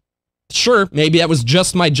is, sure, maybe that was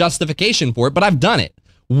just my justification for it, but I've done it.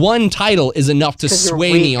 One title is enough to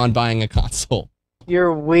sway me on buying a console.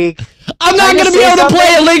 You're weak. I'm not going to be able to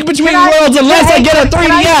play a Link Between Worlds unless I get a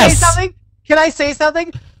 3DS. Can I say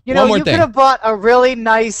something? You know, you could have bought a really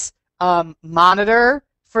nice monitor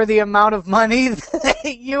for the amount of money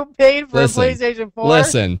that you paid for a PlayStation 4.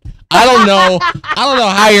 Listen, I don't know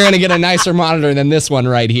how you're going to get a nicer monitor than this one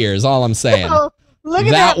right here, is all I'm saying. Oh, look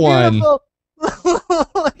at that beautiful,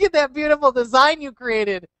 look at that beautiful design you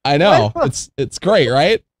created. I know. It's great,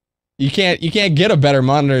 right? You can't get a better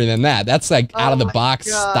monitor than that. That's like out of the box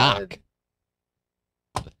stock.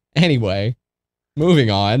 Anyway, moving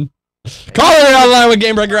on. Caller online with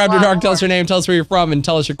Gamebreaker After Dark. Tell us your name, tell us where you're from, and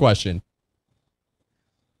tell us your question.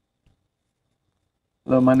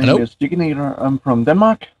 Hello, my name is Jiginator. I'm from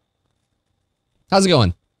Denmark. How's it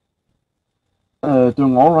going?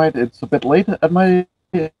 Doing all right. It's a bit late at my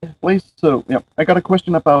place, so yeah. I got a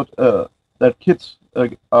question about that kids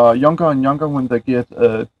are younger and younger when they get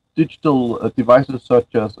digital devices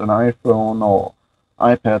such as an iPhone or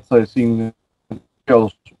iPad. So I've seen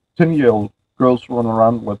girls, 10-year-old girls run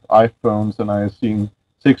around with iPhones, and I've seen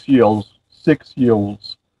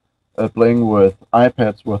 6-year-olds playing with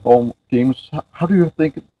iPads with all games. How do you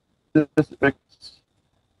think this affects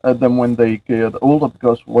them when they get older?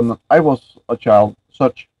 Because when I was a child,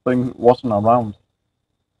 such thing wasn't around.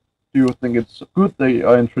 Do you think it's good they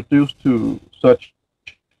are introduced to such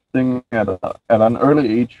thing at an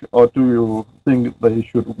early age, or do you think they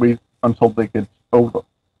should wait until they get older?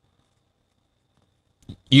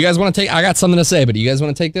 You guys want to take? I got something to say, but do you guys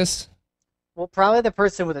want to take this? Well, probably the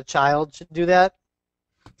person with a child should do that.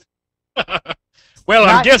 Well,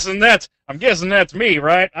 I'm guessing that's me,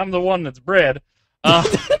 right? I'm the one that's bred.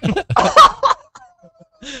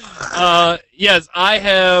 Yes, I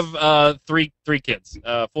have three kids.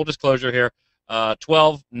 Full disclosure here,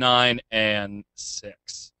 12, 9, and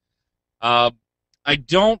 6. I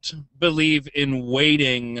don't believe in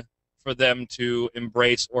waiting for them to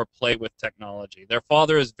embrace or play with technology. Their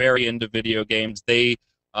father is very into video games. They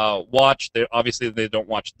watch. Obviously, they don't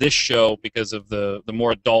watch this show because of the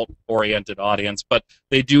more adult-oriented audience, but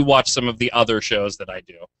they do watch some of the other shows that I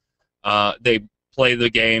do. They play the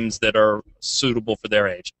games that are suitable for their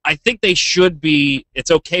age. I think they should be.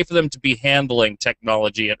 It's okay for them to be handling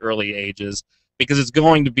technology at early ages because it's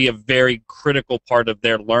going to be a very critical part of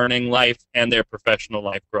their learning life and their professional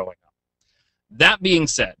life growing up. That being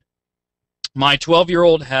said, my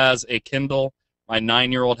 12-year-old has a Kindle, my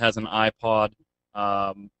 9-year-old has an iPod,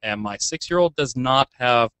 and my 6-year-old does not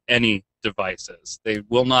have any devices. They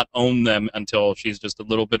will not own them until she's just a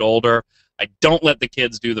little bit older. I don't let the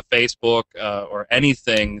kids do the Facebook or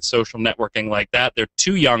anything social networking like that. They're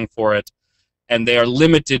too young for it, and they are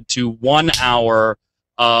limited to 1 hour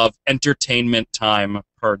of entertainment time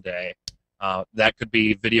per day. That could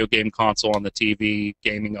be video game console on the TV,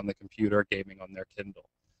 gaming on the computer, gaming on their Kindle.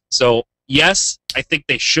 So, yes, I think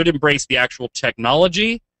they should embrace the actual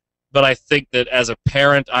technology, but I think that as a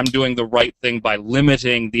parent, I'm doing the right thing by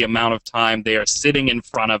limiting the amount of time they are sitting in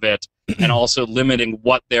front of it and also limiting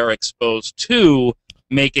what they're exposed to,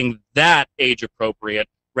 making that age appropriate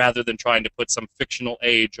rather than trying to put some fictional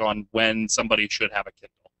age on when somebody should have a Kindle.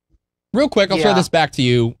 Real quick, I'll throw this back to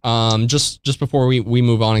you. Just before we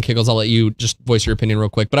move on, and Kiggles, I'll let you just voice your opinion real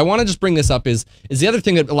quick. But I want to just bring this up is the other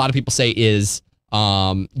thing that a lot of people say is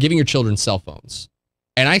giving your children cell phones.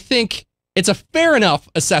 And I think it's a fair enough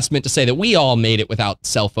assessment to say that we all made it without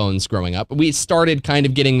cell phones growing up. We started kind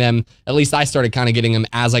of getting them, at least I started kind of getting them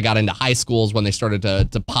as I got into high schools when they started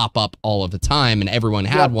to pop up all of the time and everyone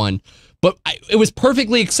had one. But it was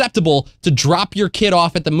perfectly acceptable to drop your kid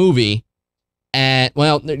off at the movie. And,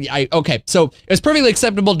 well, okay, so it was perfectly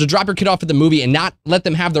acceptable to drop your kid off at the movie and not let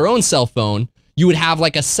them have their own cell phone. You would have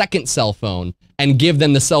like a second cell phone and give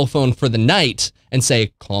them the cell phone for the night and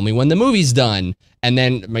say, call me when the movie's done. And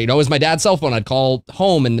then, you know, it was my dad's cell phone. I'd call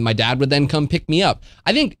home and my dad would then come pick me up.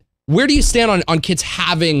 I think, where do you stand on kids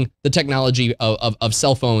having the technology of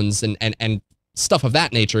cell phones and stuff of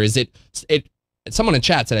that nature? Is it someone in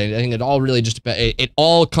chat today, I think it all really just, it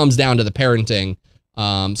all comes down to the parenting.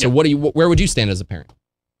 So where would you stand as a parent?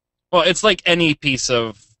 Well, it's like any piece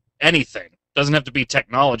of anything. It doesn't have to be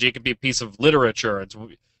technology. It could be a piece of literature.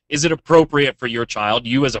 Is it appropriate for your child?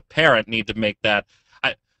 You as a parent need to make that.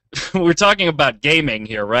 We're talking about gaming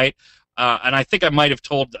here, right? And I think I might have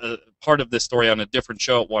told part of this story on a different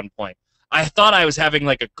show at one point. I thought I was having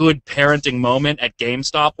like a good parenting moment at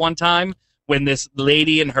GameStop one time when this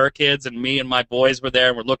lady and her kids and me and my boys were there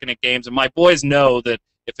and we're looking at games. And my boys know that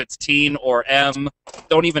if it's teen or M,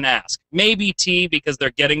 don't even ask. Maybe T because they're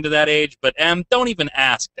getting to that age, but M, don't even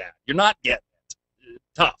ask that. You're not getting it.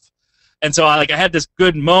 Tough. And so I had this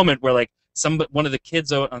good moment where like one of the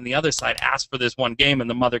kids on the other side asked for this one game, and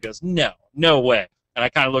the mother goes, no way. And I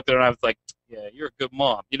kind of looked at her and I was like, yeah, you're a good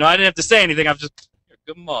mom. You know, I didn't have to say anything. I was just, you're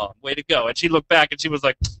a good mom. Way to go. And she looked back and she was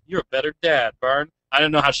like, you're a better dad, Bern. I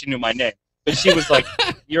don't know how she knew my name, but she was like,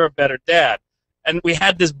 you're a better dad. And we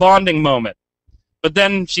had this bonding moment. But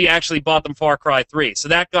then she actually bought them Far Cry 3. So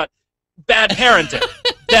that got bad parenting.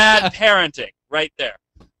 Bad parenting right there.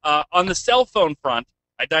 On the cell phone front,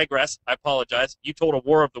 I digress. I apologize. You told a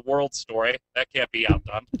War of the Worlds story. That can't be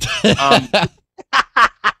outdone.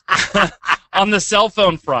 On the cell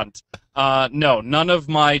phone front, no, none of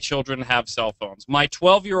my children have cell phones. My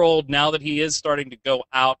 12-year-old, now that he is starting to go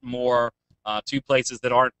out more to places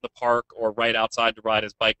that aren't the park or right outside to ride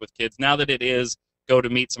his bike with kids, now that it is go to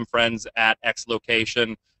meet some friends at X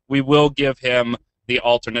location, we will give him the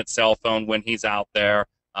alternate cell phone when he's out there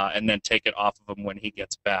and then take it off of him when he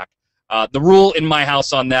gets back. The rule in my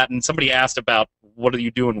house on that, and somebody asked about what do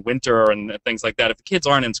you do in winter and things like that. If the kids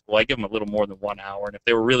aren't in school, I give them a little more than 1 hour, and if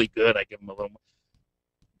they were really good, I give them a little more.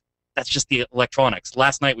 that's just the electronics.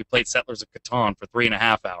 Last night we played Settlers of Catan for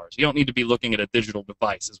 3.5 hours. You don't need to be looking at a digital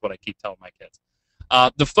device, is what I keep telling my kids.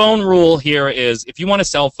 The phone rule here is if you want a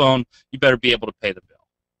cell phone, you better be able to pay the bill.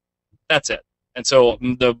 That's it. And so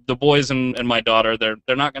the boys and my daughter, they're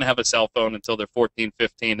not going to have a cell phone until they're 14,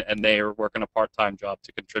 15, and they are working a part-time job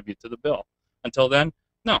to contribute to the bill. Until then,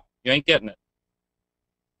 no, you ain't getting it.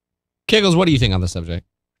 Kiggles, what do you think on the subject?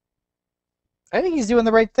 I think he's doing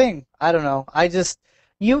the right thing. I don't know.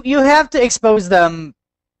 You have to expose them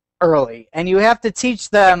early, and you have to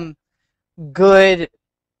teach them good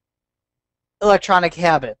electronic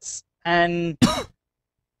habits. And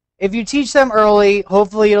if you teach them early,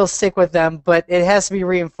 hopefully it'll stick with them, but it has to be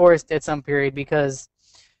reinforced at some period, because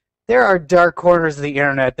there are dark corners of the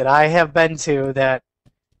internet that I have been to that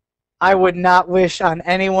I would not wish on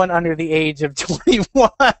anyone under the age of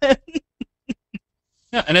 21.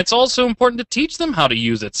 Yeah, and it's also important to teach them how to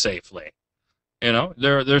use it safely. You know,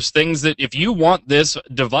 there's things that if you want this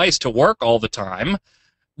device to work all the time,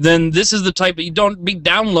 then this is the type that you don't be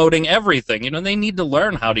downloading everything. You know, they need to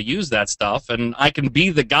learn how to use that stuff, and I can be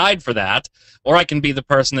the guide for that, or I can be the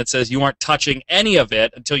person that says you aren't touching any of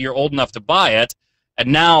it until you're old enough to buy it,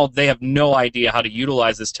 and now they have no idea how to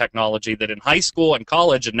utilize this technology that in high school and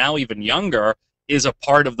college, and now even younger, is a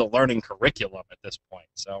part of the learning curriculum at this point.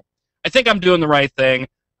 So I think I'm doing the right thing.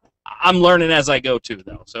 I'm learning as I go too,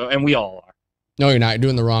 though. So, and we all are. No, you're not. You're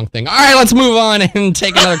doing the wrong thing. All right, let's move on and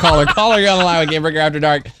take another caller. Caller, you're on the line with Gamebreaker After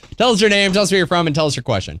Dark. Tell us your name, tell us where you're from, and tell us your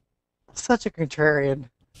question. Such a contrarian.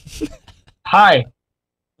 Hi.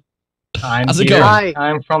 How's it going? Hi.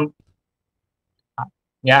 I'm from...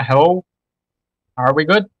 Yeah, hello? Are we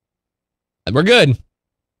good? We're good.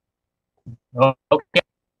 Okay.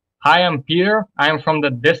 Hi, I'm Peter. I'm from the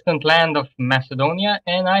distant land of Macedonia,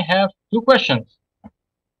 and I have 2 questions.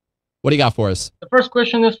 What do you got for us? The first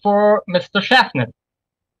question is for Mr. Schaffnit.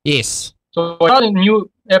 Yes. So I got a new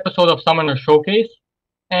episode of Summoner Showcase,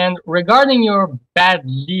 and regarding your bad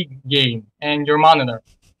league game and your monitor.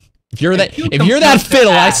 If you're that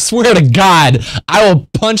fiddle, I swear to God, I will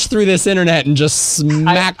punch through this internet and just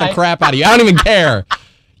smack the crap out of you. I don't even care.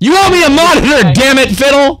 You owe me a monitor, damn it,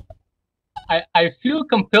 fiddle! I feel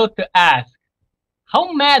compelled to ask,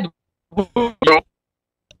 how mad were you?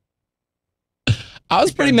 I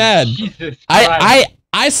was pretty mad.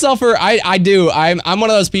 I suffer. I do. I'm one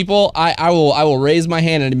of those people. I will raise my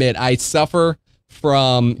hand and admit I suffer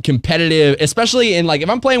from competitive, especially in like if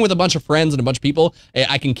I'm playing with a bunch of friends and a bunch of people,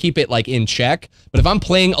 I can keep it like in check. But if I'm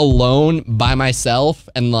playing alone by myself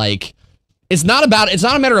and like it's not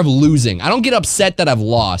a matter of losing. I don't get upset that I've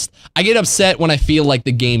lost. I get upset when I feel like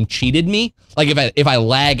the game cheated me. Like if I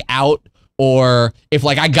lag out or if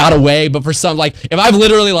like I got away, but for some like if I've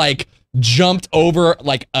literally like jumped over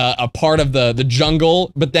like a part of the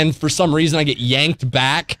jungle, but then for some reason I get yanked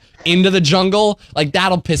back into the jungle, like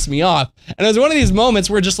that'll piss me off. And it was one of these moments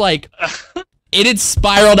where just like it had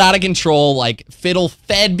spiraled out of control, like fiddle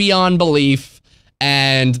fed beyond belief.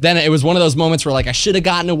 And then it was one of those moments where like I should have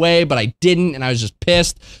gotten away, but I didn't, and I was just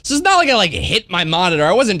pissed. So it's not like I like hit my monitor.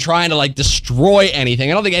 I wasn't trying to like destroy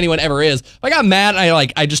anything. I don't think anyone ever is. I got mad and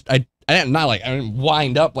I didn't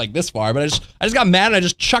wind up like this far, but I just got mad and I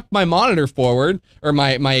just chucked my monitor forward, or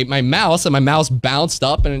my mouse, and my mouse bounced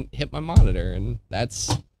up and hit my monitor, and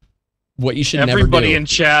that's what you should never do. Everybody in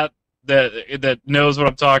chat that knows what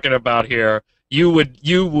I'm talking about here, you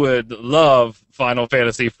would love Final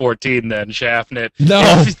Fantasy 14 then, Schaffnit.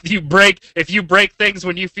 No. If you break things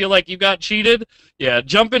when you feel like you got cheated, yeah,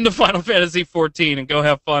 jump into Final Fantasy 14 and go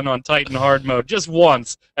have fun on Titan hard mode just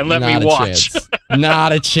once and let me watch.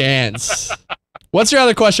 Not a chance. What's your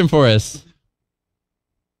other question for us?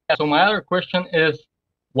 So my other question is,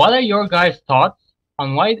 what are your guys' thoughts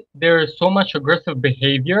on why there is so much aggressive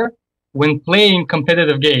behavior when playing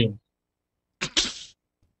competitive games?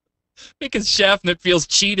 Because Schaffnit feels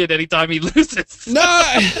cheated anytime he loses. No,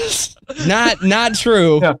 not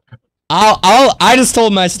true. Yeah. I just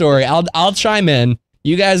told my story. I'll chime in.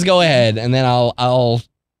 You guys go ahead, and then I'll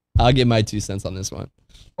give my 2 cents on this one.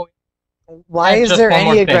 Why is there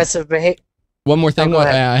any aggressive behavior? One more thing.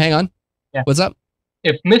 Hang on. Yeah. What's up?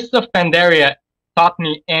 If Mist of Pandaria taught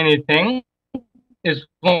me anything, is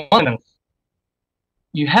abundance.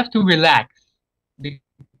 You have to relax.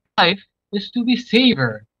 Life is to be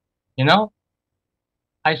savored. You know,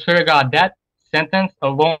 I swear to God, that sentence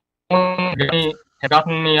alone has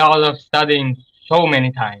gotten me out of studying so many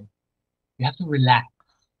times. You have to relax.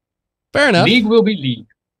 Fair enough. League will be league.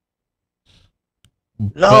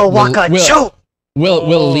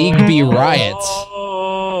 Will league be riots?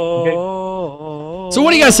 Okay. So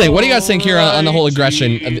what do you guys think? What do you guys think here on the whole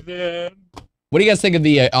aggression? What do you guys think of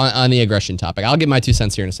the on the aggression topic? I'll give my 2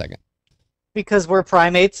 cents here in a second. because we're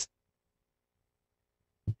primates.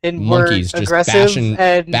 And Monkeys we're just aggressive,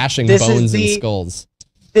 bashing this bones is and skulls.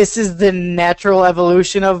 This is the natural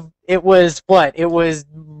evolution of it. Was what? It was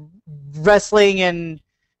wrestling in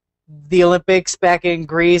the Olympics back in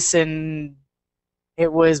Greece, and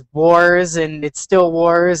it was wars, and it's still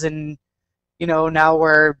wars, and now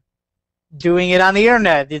we're doing it on the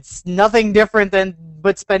internet. It's nothing different than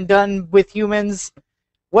what's been done with humans.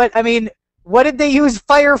 What did they use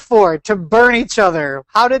fire for? To burn each other.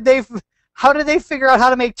 How did they figure out how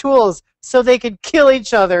to make tools so they could kill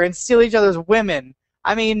each other and steal each other's women?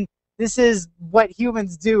 This is what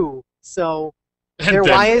humans do. So and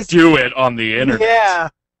then do it on the internet. Yeah,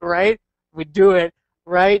 right? We do it,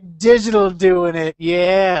 right? Digital doing it,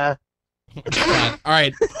 yeah. All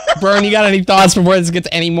right, Burn, you got any thoughts before this gets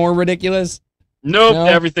any more ridiculous? Nope, No?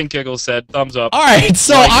 everything Kiggle said. Thumbs up. All right,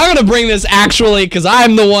 so I'm going to bring this actually because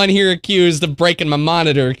I'm the one here accused of breaking my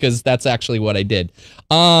monitor because that's actually what I did.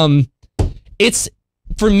 It's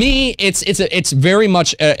for me, it's very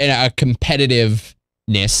much a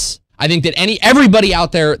competitiveness. I think that everybody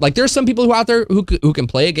out there, like there's some people out there who can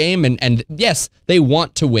play a game and yes, they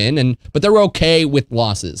want to win but they're okay with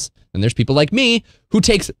losses. And there's people like me who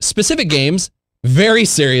takes specific games very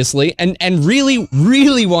seriously and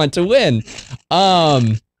really want to win.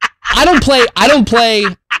 I don't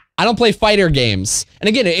play fighter games. And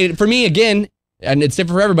again, for me again, and it's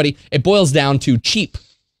different for everybody, it boils down to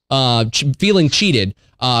feeling cheated.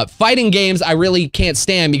 Fighting games I really can't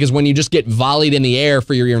stand because when you just get volleyed in the air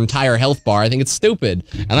for your entire health bar, I think it's stupid.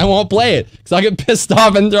 And I won't play it because I'll get pissed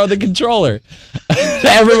off and throw the controller.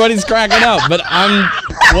 Everybody's cracking up, but I'm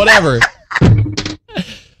whatever.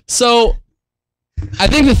 So I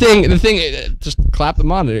think the thing, just clap the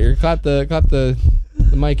monitor, clap the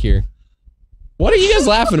mic here. What are you guys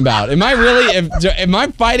laughing about? Am I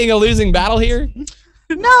fighting a losing battle here?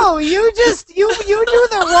 No, you do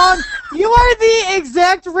the wrong. You are the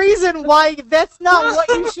exact reason why that's not what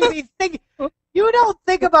you should be thinking. You don't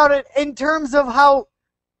think about it in terms of how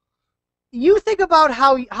you think about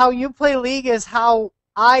how you play League is how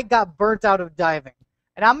I got burnt out of diving.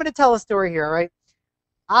 And I'm going to tell a story here, all right?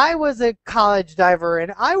 I was a college diver,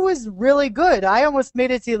 and I was really good. I almost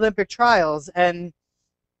made it to the Olympic trials, and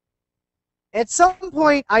at some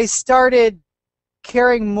point I started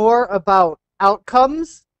caring more about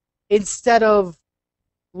outcomes instead of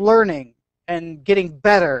learning and getting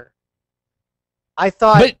better. I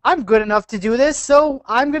thought, I'm good enough to do this, so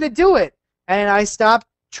I'm going to do it. And I stopped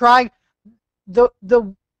trying.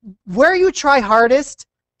 Where you try hardest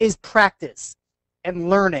is practice and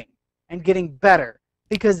learning and getting better.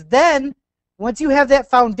 Because then, once you have that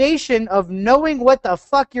foundation of knowing what the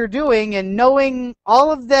fuck you're doing and knowing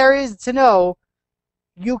all of there is to know,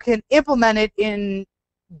 you can implement it in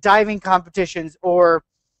diving competitions or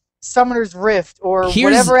Summoner's Rift or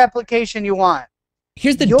whatever application you want.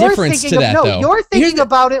 Here's the difference to that, though. You're thinking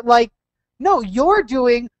about it like, no,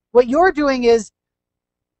 what you're doing is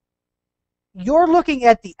you're looking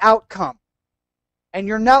at the outcome. And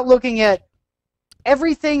you're not looking at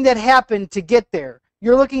everything that happened to get there.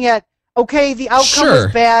 You're looking at, okay, the outcome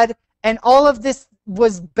was bad, and all of this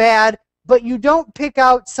was bad, but you don't pick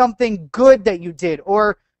out something good that you did,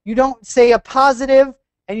 or you don't say a positive,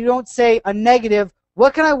 and you don't say a negative.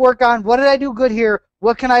 What can I work on? What did I do good here?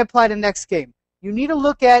 What can I apply to next game? You need to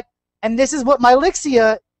look at, and this is what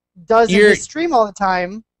Mylixia does in the stream all the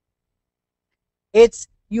time. It's,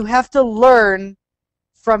 you have to learn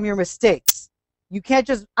from your mistakes. You can't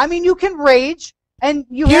just, you can rage, and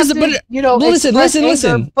you have to,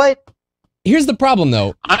 listen. But here's the problem,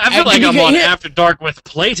 though. I feel like I'm on After Dark with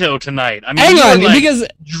Plato tonight. Hang on, because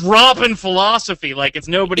dropping philosophy like it's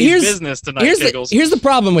nobody's business tonight, Giggles. Here's the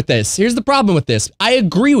problem with this. I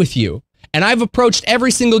agree with you, and I've approached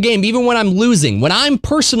every single game, even when I'm losing, when I'm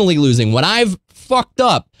personally losing, when I've fucked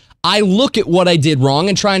up, I look at what I did wrong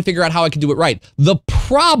and try and figure out how I can do it right. The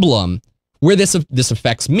problem where this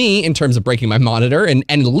affects me in terms of breaking my monitor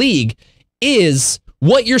and League is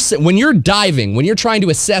when you're diving, when you're trying to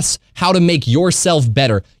assess how to make yourself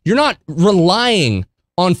better, you're not relying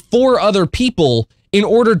on 4 other people in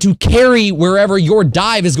order to carry wherever your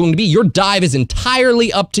dive is going to be. Your dive is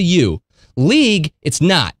entirely up to you. League, it's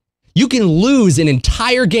not. You can lose an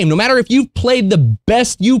entire game, no matter if you've played the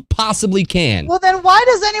best you possibly can. Well, then why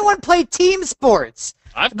does anyone play team sports?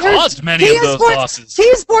 I've caused many of those losses.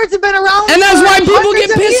 Team sports have been around and that's why people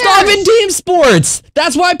get pissed off in team sports.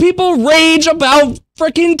 That's why people rage about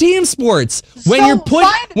freaking team sports. When you're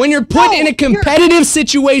put in a competitive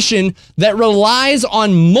situation that relies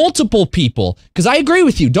on multiple people, because I agree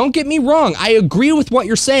with you, don't get me wrong, I agree with what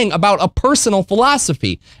you're saying about a personal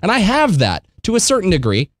philosophy, and I have that. to a certain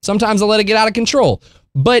degree. Sometimes I'll let it get out of control.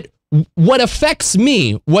 But what affects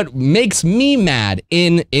me, what makes me mad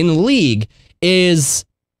in League is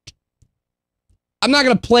I'm not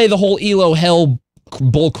going to play the whole ELO hell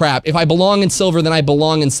bullcrap. If I belong in silver, then I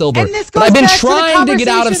belong in silver. But I've been trying to get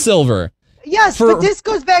out of silver. Yes, but this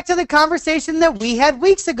goes back to the conversation that we had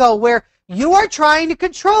weeks ago where you are trying to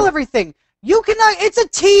control everything. You cannot, it's a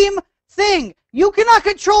team thing. You cannot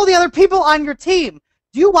control the other people on your team.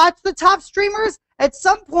 Do you watch the top streamers? At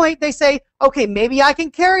some point they say, okay, maybe I can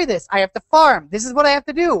carry this. I have to farm. This is what I have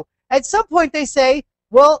to do. At some point they say,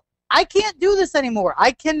 well, I can't do this anymore.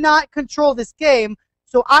 I cannot control this game,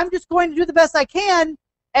 so I'm just going to do the best I can,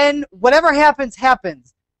 and whatever happens,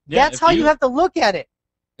 happens. Yeah, that's how you have to look at it.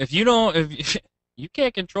 If you don't, if you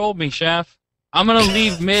can't control me, Chef, I'm gonna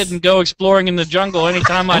leave mid and go exploring in the jungle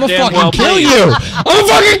anytime I damn well please. I'm gonna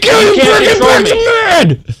fucking kill you! Bring it back to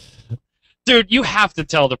mid! Dude, you have to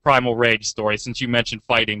tell the Primal Rage story since you mentioned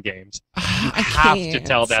fighting games. You have to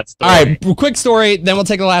tell that story. All right, quick story, then we'll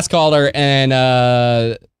take the last caller, and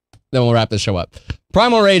then we'll wrap this show up.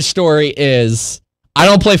 Primal Rage story is, I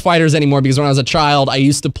don't play fighters anymore because when I was a child, I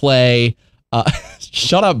used to play...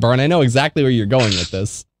 shut up, Burn. I know exactly where you're going with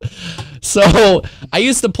this. So, I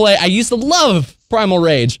used to love Primal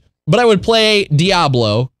Rage, but I would play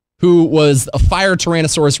Diablo, who was a fire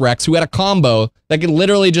Tyrannosaurus Rex, who had a combo that could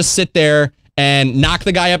literally just sit there and knock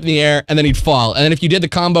the guy up in the air, and then he'd fall. And then if you did the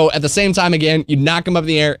combo at the same time again, you'd knock him up in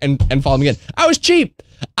the air and fall him again. I was cheap.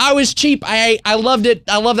 I loved it.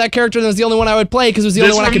 I love that character, and it was the only one I would play because it was the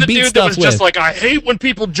only one I could beat stuff with. This was just like, I hate when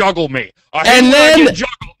people juggle me. I hate when I get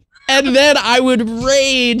juggled. And then I would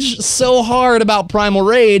rage so hard about Primal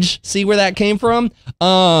Rage. See where that came from?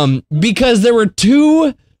 Because there were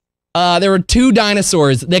two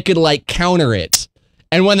dinosaurs that could like counter it.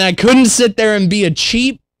 And when I couldn't sit there and be a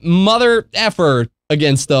cheap mother effer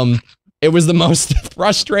against them, it was the most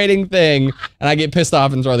frustrating thing. And I get pissed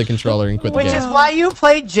off and throw the controller and quit the game. Which is why you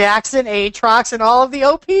play Jackson, Aatrox, and all of the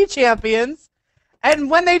OP champions. And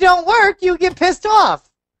when they don't work, you get pissed off.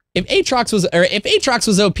 If Aatrox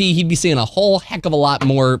was OP, he'd be seeing a whole heck of a lot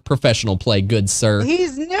more professional play, good sir.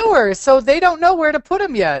 He's newer, so they don't know where to put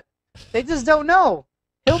him yet. They just don't know.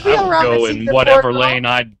 He'll be around go in in whatever lane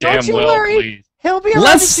I damn well please. He'll be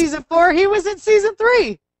around in season 4. He was in season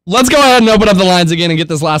 3. Let's go ahead and open up the lines again and get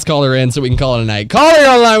this last caller in so we can call it a night. Caller, you're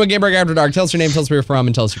online with Gamebreaker After Dark. Tell us your name, tell us where you're from,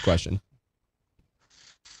 and tell us your question.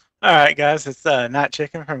 All right, guys. It's Not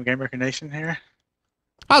Chicken from Gamebreaker Nation here.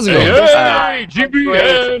 How's it going? Hey,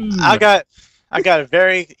 GBN! I got a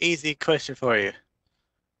very easy question for you.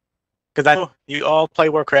 Because I know you all play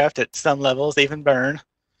Warcraft at some levels, even Burn.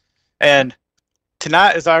 And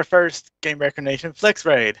tonight is our first Gamebreaker Nation Flex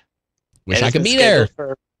Raid. Wish I could be there.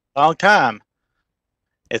 For a long time.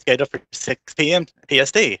 It's scheduled for 6 p.m.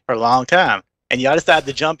 PST for a long time. And y'all decided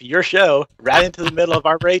to jump your show right into the middle of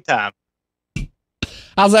our raid time.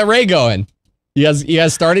 How's that raid going? You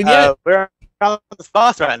guys started yet? We're on the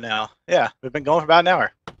spots right now. Yeah, we've been going for about an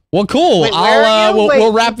hour. Well, cool.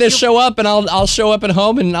 We'll wrap this show up, and I'll show up at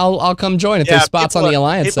home, and I'll come join if there's spots on the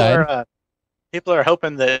Alliance side. People are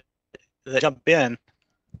hoping that they jump in.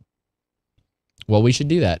 Well, we should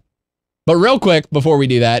do that. But real quick, before we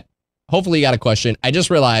do that, hopefully you got a question. I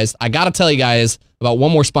just realized I got to tell you guys about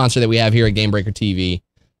one more sponsor that we have here at Gamebreaker TV.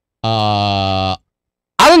 I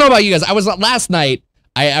don't know about you guys. I was last night.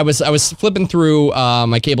 I was flipping through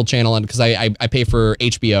my cable channel, and because I pay for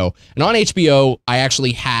HBO, and on HBO I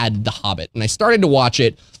actually had The Hobbit, and I started to watch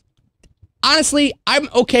it. Honestly, I'm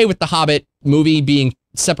okay with The Hobbit movie being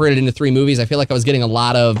separated into 3 movies. I feel like I was getting a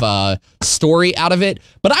lot of story out of it,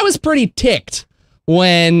 but I was pretty ticked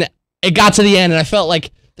when it got to the end, and I felt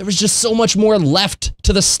like there was just so much more left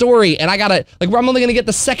to the story, and I'm only gonna get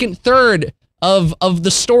the second third of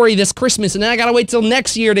the story this Christmas, and then I gotta wait till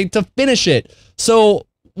next year to finish it. So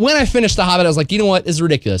when I finished The Hobbit, I was like, you know what? This is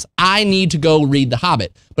ridiculous. I need to go read The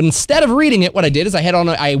Hobbit. But instead of reading it, what I did is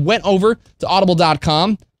I went over to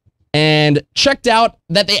audible.com and checked out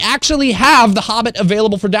that they actually have The Hobbit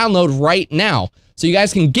available for download right now. So you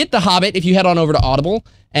guys can get The Hobbit if you head on over to Audible.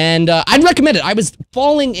 And I'd recommend it. I was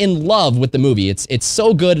falling in love with the movie. It's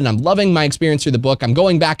so good, and I'm loving my experience through the book. I'm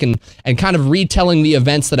going back and kind of retelling the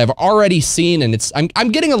events that I've already seen, and I'm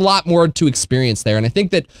getting a lot more to experience there. And I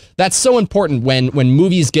think that's so important when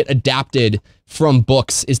movies get adapted from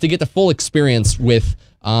books, is to get the full experience with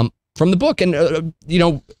from the book. And you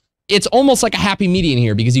know, it's almost like a happy medium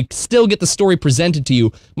here because you still get the story presented to you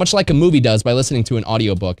much like a movie does by listening to an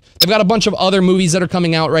audiobook. They've got a bunch of other movies that are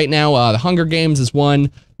coming out right now. The Hunger Games is one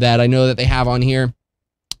that I know that they have on here.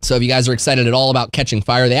 So if you guys are excited at all about Catching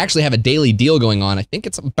Fire, they actually have a daily deal going on. I think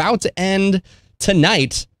it's about to end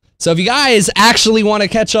tonight. So if you guys actually want to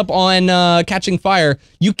catch up on Catching Fire,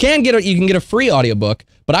 you can get a free audiobook.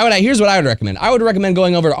 But here's what I would recommend. I would recommend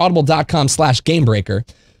going over to audible.com/Gamebreaker,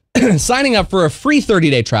 signing up for a free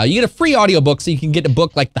 30-day trial. You get a free audiobook so you can get a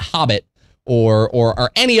book like The Hobbit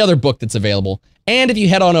or any other book that's available. And if you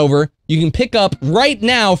head on over, you can pick up right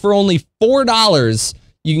now for only $4.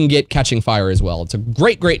 You can get Catching Fire as well. It's a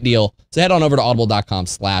great deal. So head on over to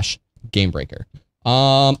audible.com/Gamebreaker.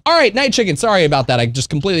 All right, Night Chicken. Sorry about that. I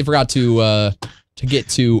just completely forgot to get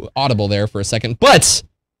to Audible there for a second. But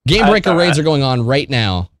Gamebreaker raids are going on right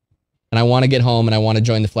now, and I want to get home and I want to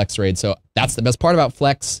join the Flex raid. So that's the best part about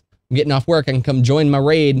Flex. I'm getting off work. I can come join my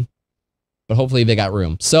raid, but hopefully they got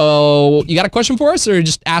room. So you got a question for us, or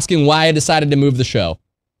just asking why I decided to move the show?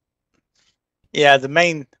 Yeah, the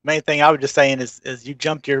main thing I was just saying is you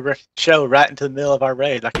jumped your show right into the middle of our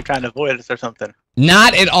raid, like you're trying to avoid us or something.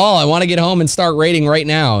 Not at all. I want to get home and start raiding right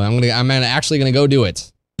now. I'm actually gonna go do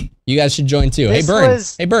it. You guys should join too. Hey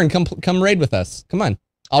Burn, come raid with us. Come on.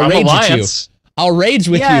 I'll rage with you. I'll rage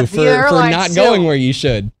with you for not going where you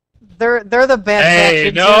should. They're the best.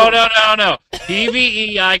 Hey, no.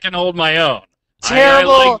 PvE, I can hold my own.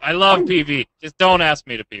 Terrible. I love PvE. Just don't ask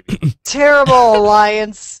me to PvE. Terrible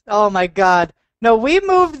alliance. Oh my god. No, we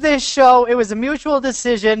moved this show. It was a mutual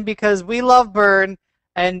decision because we love Burn,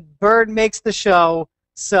 and Burn makes the show.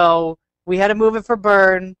 So we had to move it for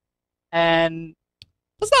Burn, and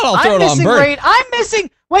let's not all throw it on Burn. Wait,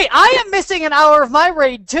 I am missing an hour of my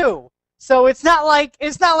raid too. So it's not like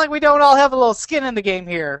we don't all have a little skin in the game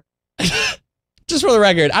here. Just for the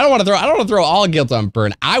record, I don't want to throw all guilt on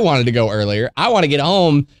Burn. I wanted to go earlier. I want to get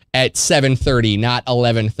home at 7:30, not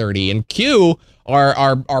 11:30. And Q,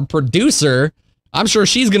 our producer, I'm sure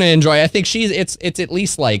she's gonna enjoy. I think it's at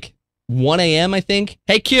least like 1 a.m. I think.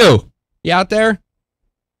 Hey Q, you out there?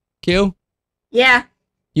 Q? Yeah.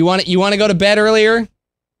 You want to go to bed earlier?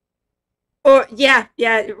 Or yeah,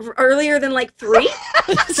 earlier than like 3.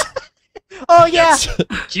 Oh yeah.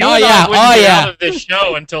 Q and I wouldn't get out of this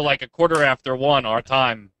show until like 1:15 our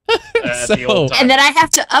time. At the old time. And then I have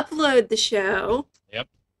to upload the show. Yep.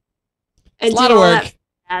 And a lot of work.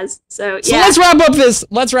 So let's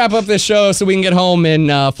wrap up this show so we can get home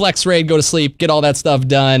and Flex raid, go to sleep, get all that stuff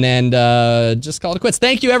done, and just call it quits.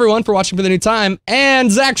 Thank you everyone for watching for the new time. And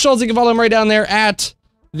Zach Schultz, you can follow him right down there at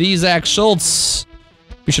the Zach Schultz.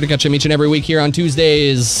 Be sure to catch him each and every week here on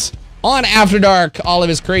Tuesdays on After Dark. All of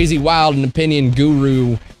his crazy, wild, and opinion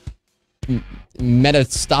guru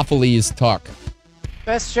Metastopheles talk.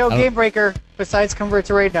 Best show Gamebreaker besides Convert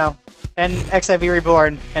to Raid now, and XIV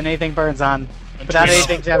Reborn, and anything Burns on. Without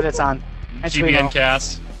anything Schaffnit's on. And GBN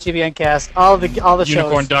Cast. GBN Cast. All the shows.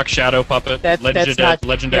 Unicorn Duck Shadow Puppet. Legendary.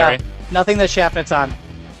 Yeah, nothing that Schaffnit's on.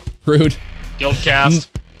 Rude. Guildcast.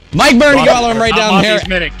 Mike Byrne, you follow him right down here.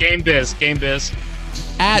 Minute. Game Biz.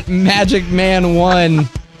 At Magic Man 1.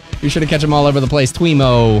 Be sure to catch him all over the place.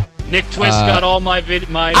 Tweemo. Nick Twist got all my I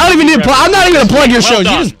don't even need to plug. I'm not even gonna plug your shows.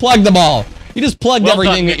 You just plugged them all. You just plugged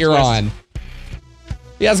everything that you're on.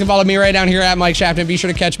 You guys can follow me right down here at Mike Schaffnit. Be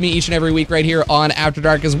sure to catch me each and every week right here on After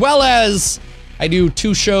Dark, as well as I do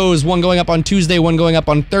 2 shows, one going up on Tuesday, one going up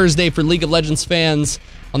on Thursday for League of Legends fans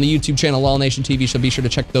on the YouTube channel All Nation TV. So be sure to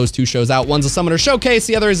check those 2 shows out. One's a Summoner Showcase,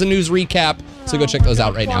 the other is a news recap. So go check those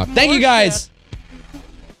out right now. Thank you guys.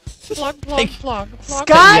 Plug.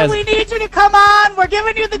 Sky, we need you to come on. We're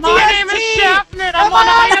giving you the DST. My name is Schaffnit. I'm on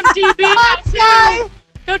IMDb. Sky.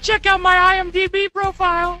 Go check out my IMDb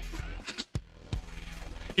profile.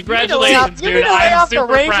 Congratulations, dude. I'm super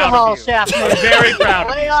proud of you. I'm very proud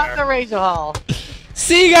of you, Lay off the Ranger Hall.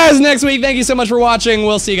 See you guys next week. Thank you so much for watching.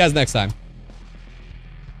 We'll see you guys next time.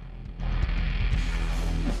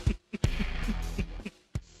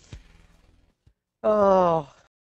 Oh.